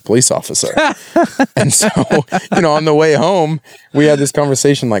to this police officer. And so, on the way home, we had this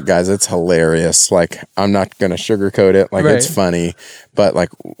conversation like, guys, it's hilarious. Like, I'm not going to sugarcoat it. Like, it's funny, but like,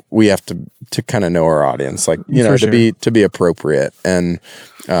 we have to kind of know our audience, like, to be appropriate. And,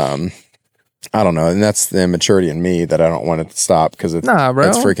 I don't know. And that's the immaturity in me that I don't want it to stop because it's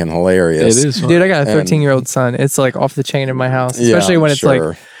freaking hilarious. It is fun. Dude, I got a 13-year-old son. It's like off the chain in my house, especially when it's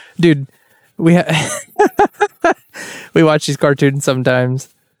like, dude, we watch these cartoons sometimes,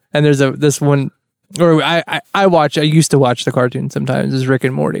 and there's this one, or I used to watch the cartoon sometimes, is Rick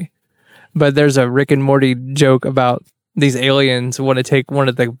and Morty, but there's a Rick and Morty joke about these aliens want to take one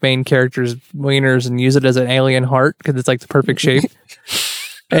of the main characters' wieners and use it as an alien heart because it's like the perfect shape.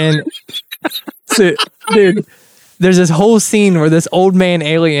 And so, dude, there's this whole scene where this old man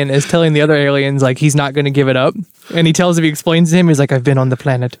alien is telling the other aliens like he's not going to give it up, and he explains to him, he's like, I've been on the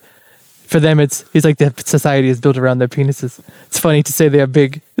planet. For them, he's like, the society is built around their penises. It's funny to say they have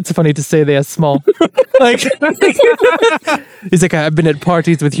big It's funny to say they are small. Like, he's like, I've been at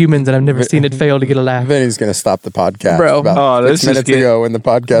parties with humans and I've never seen it fail to get a laugh. Vinny's gonna stop the podcast, bro. About 6 minutes ago in the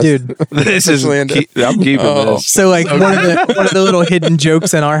podcast, dude. This is I'm keeping this. So like one of the little hidden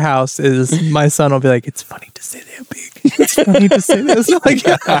jokes in our house is my son will be like, "It's funny to say they're big. It's funny to say this." Like,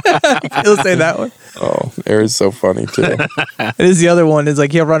 he'll say that one. Oh, Air's so funny too. It is the other one is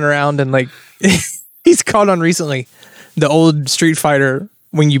like he'll run around and like he's caught on recently the old Street Fighter.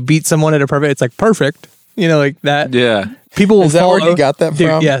 When you beat someone at a perfect, it's like perfect, like that. Yeah. People will Is that where you got that dude,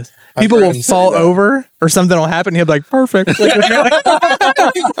 from? Yes. People will fall over or something will happen. He'll be like, perfect. Like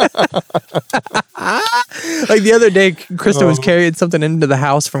the other day, Krista was carrying something into the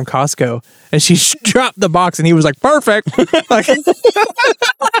house from Costco and she dropped the box and he was like, perfect. Like,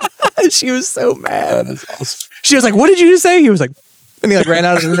 she was so mad. That is awesome. She was like, what did you just say? He was like, and he like ran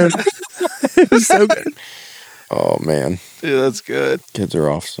out of the room. It was so good. Oh man. Yeah, that's good. Kids are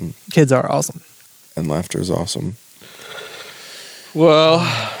awesome. Kids are awesome. And laughter is awesome. Well,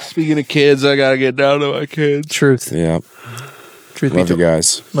 speaking of kids, I gotta get down to my kids. Truth. Yeah. Truth. Love you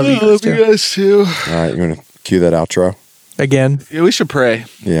guys. Love you guys too. All right, you want to cue that outro? Again. Yeah, we should pray.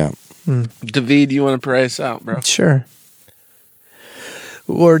 Yeah. David, you want to pray us out, bro? Sure.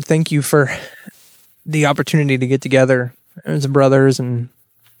 Lord, thank you for the opportunity to get together as brothers and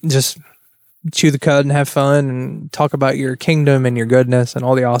just chew the cud and have fun and talk about your kingdom and your goodness and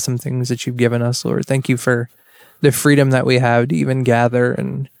all the awesome things that you've given us, Lord. Thank you for the freedom that we have to even gather,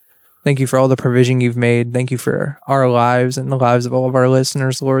 and thank you for all the provision you've made. Thank you for our lives and the lives of all of our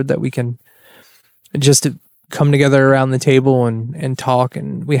listeners, Lord, that we can just come together around the table and talk,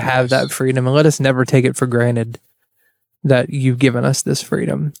 and we have that freedom, and let us never take it for granted that you've given us this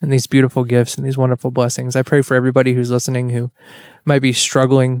freedom and these beautiful gifts and these wonderful blessings. I pray for everybody who's listening who might be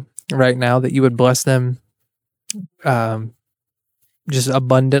struggling right now, that you would bless them just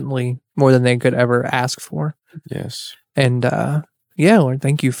abundantly, more than they could ever ask for. Yes. And Lord,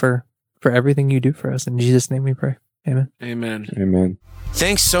 thank you for everything you do for us. In Jesus' name we pray. Amen. Amen. Amen.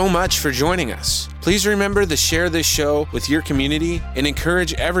 Thanks so much for joining us. Please remember to share this show with your community and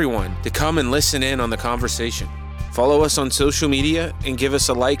encourage everyone to come and listen in on the conversation. Follow us on social media and give us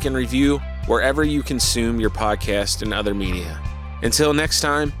a like and review wherever you consume your podcast and other media. Until next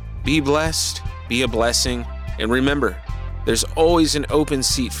time, be blessed, be a blessing, and remember, there's always an open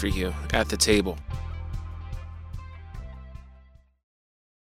seat for you at the table.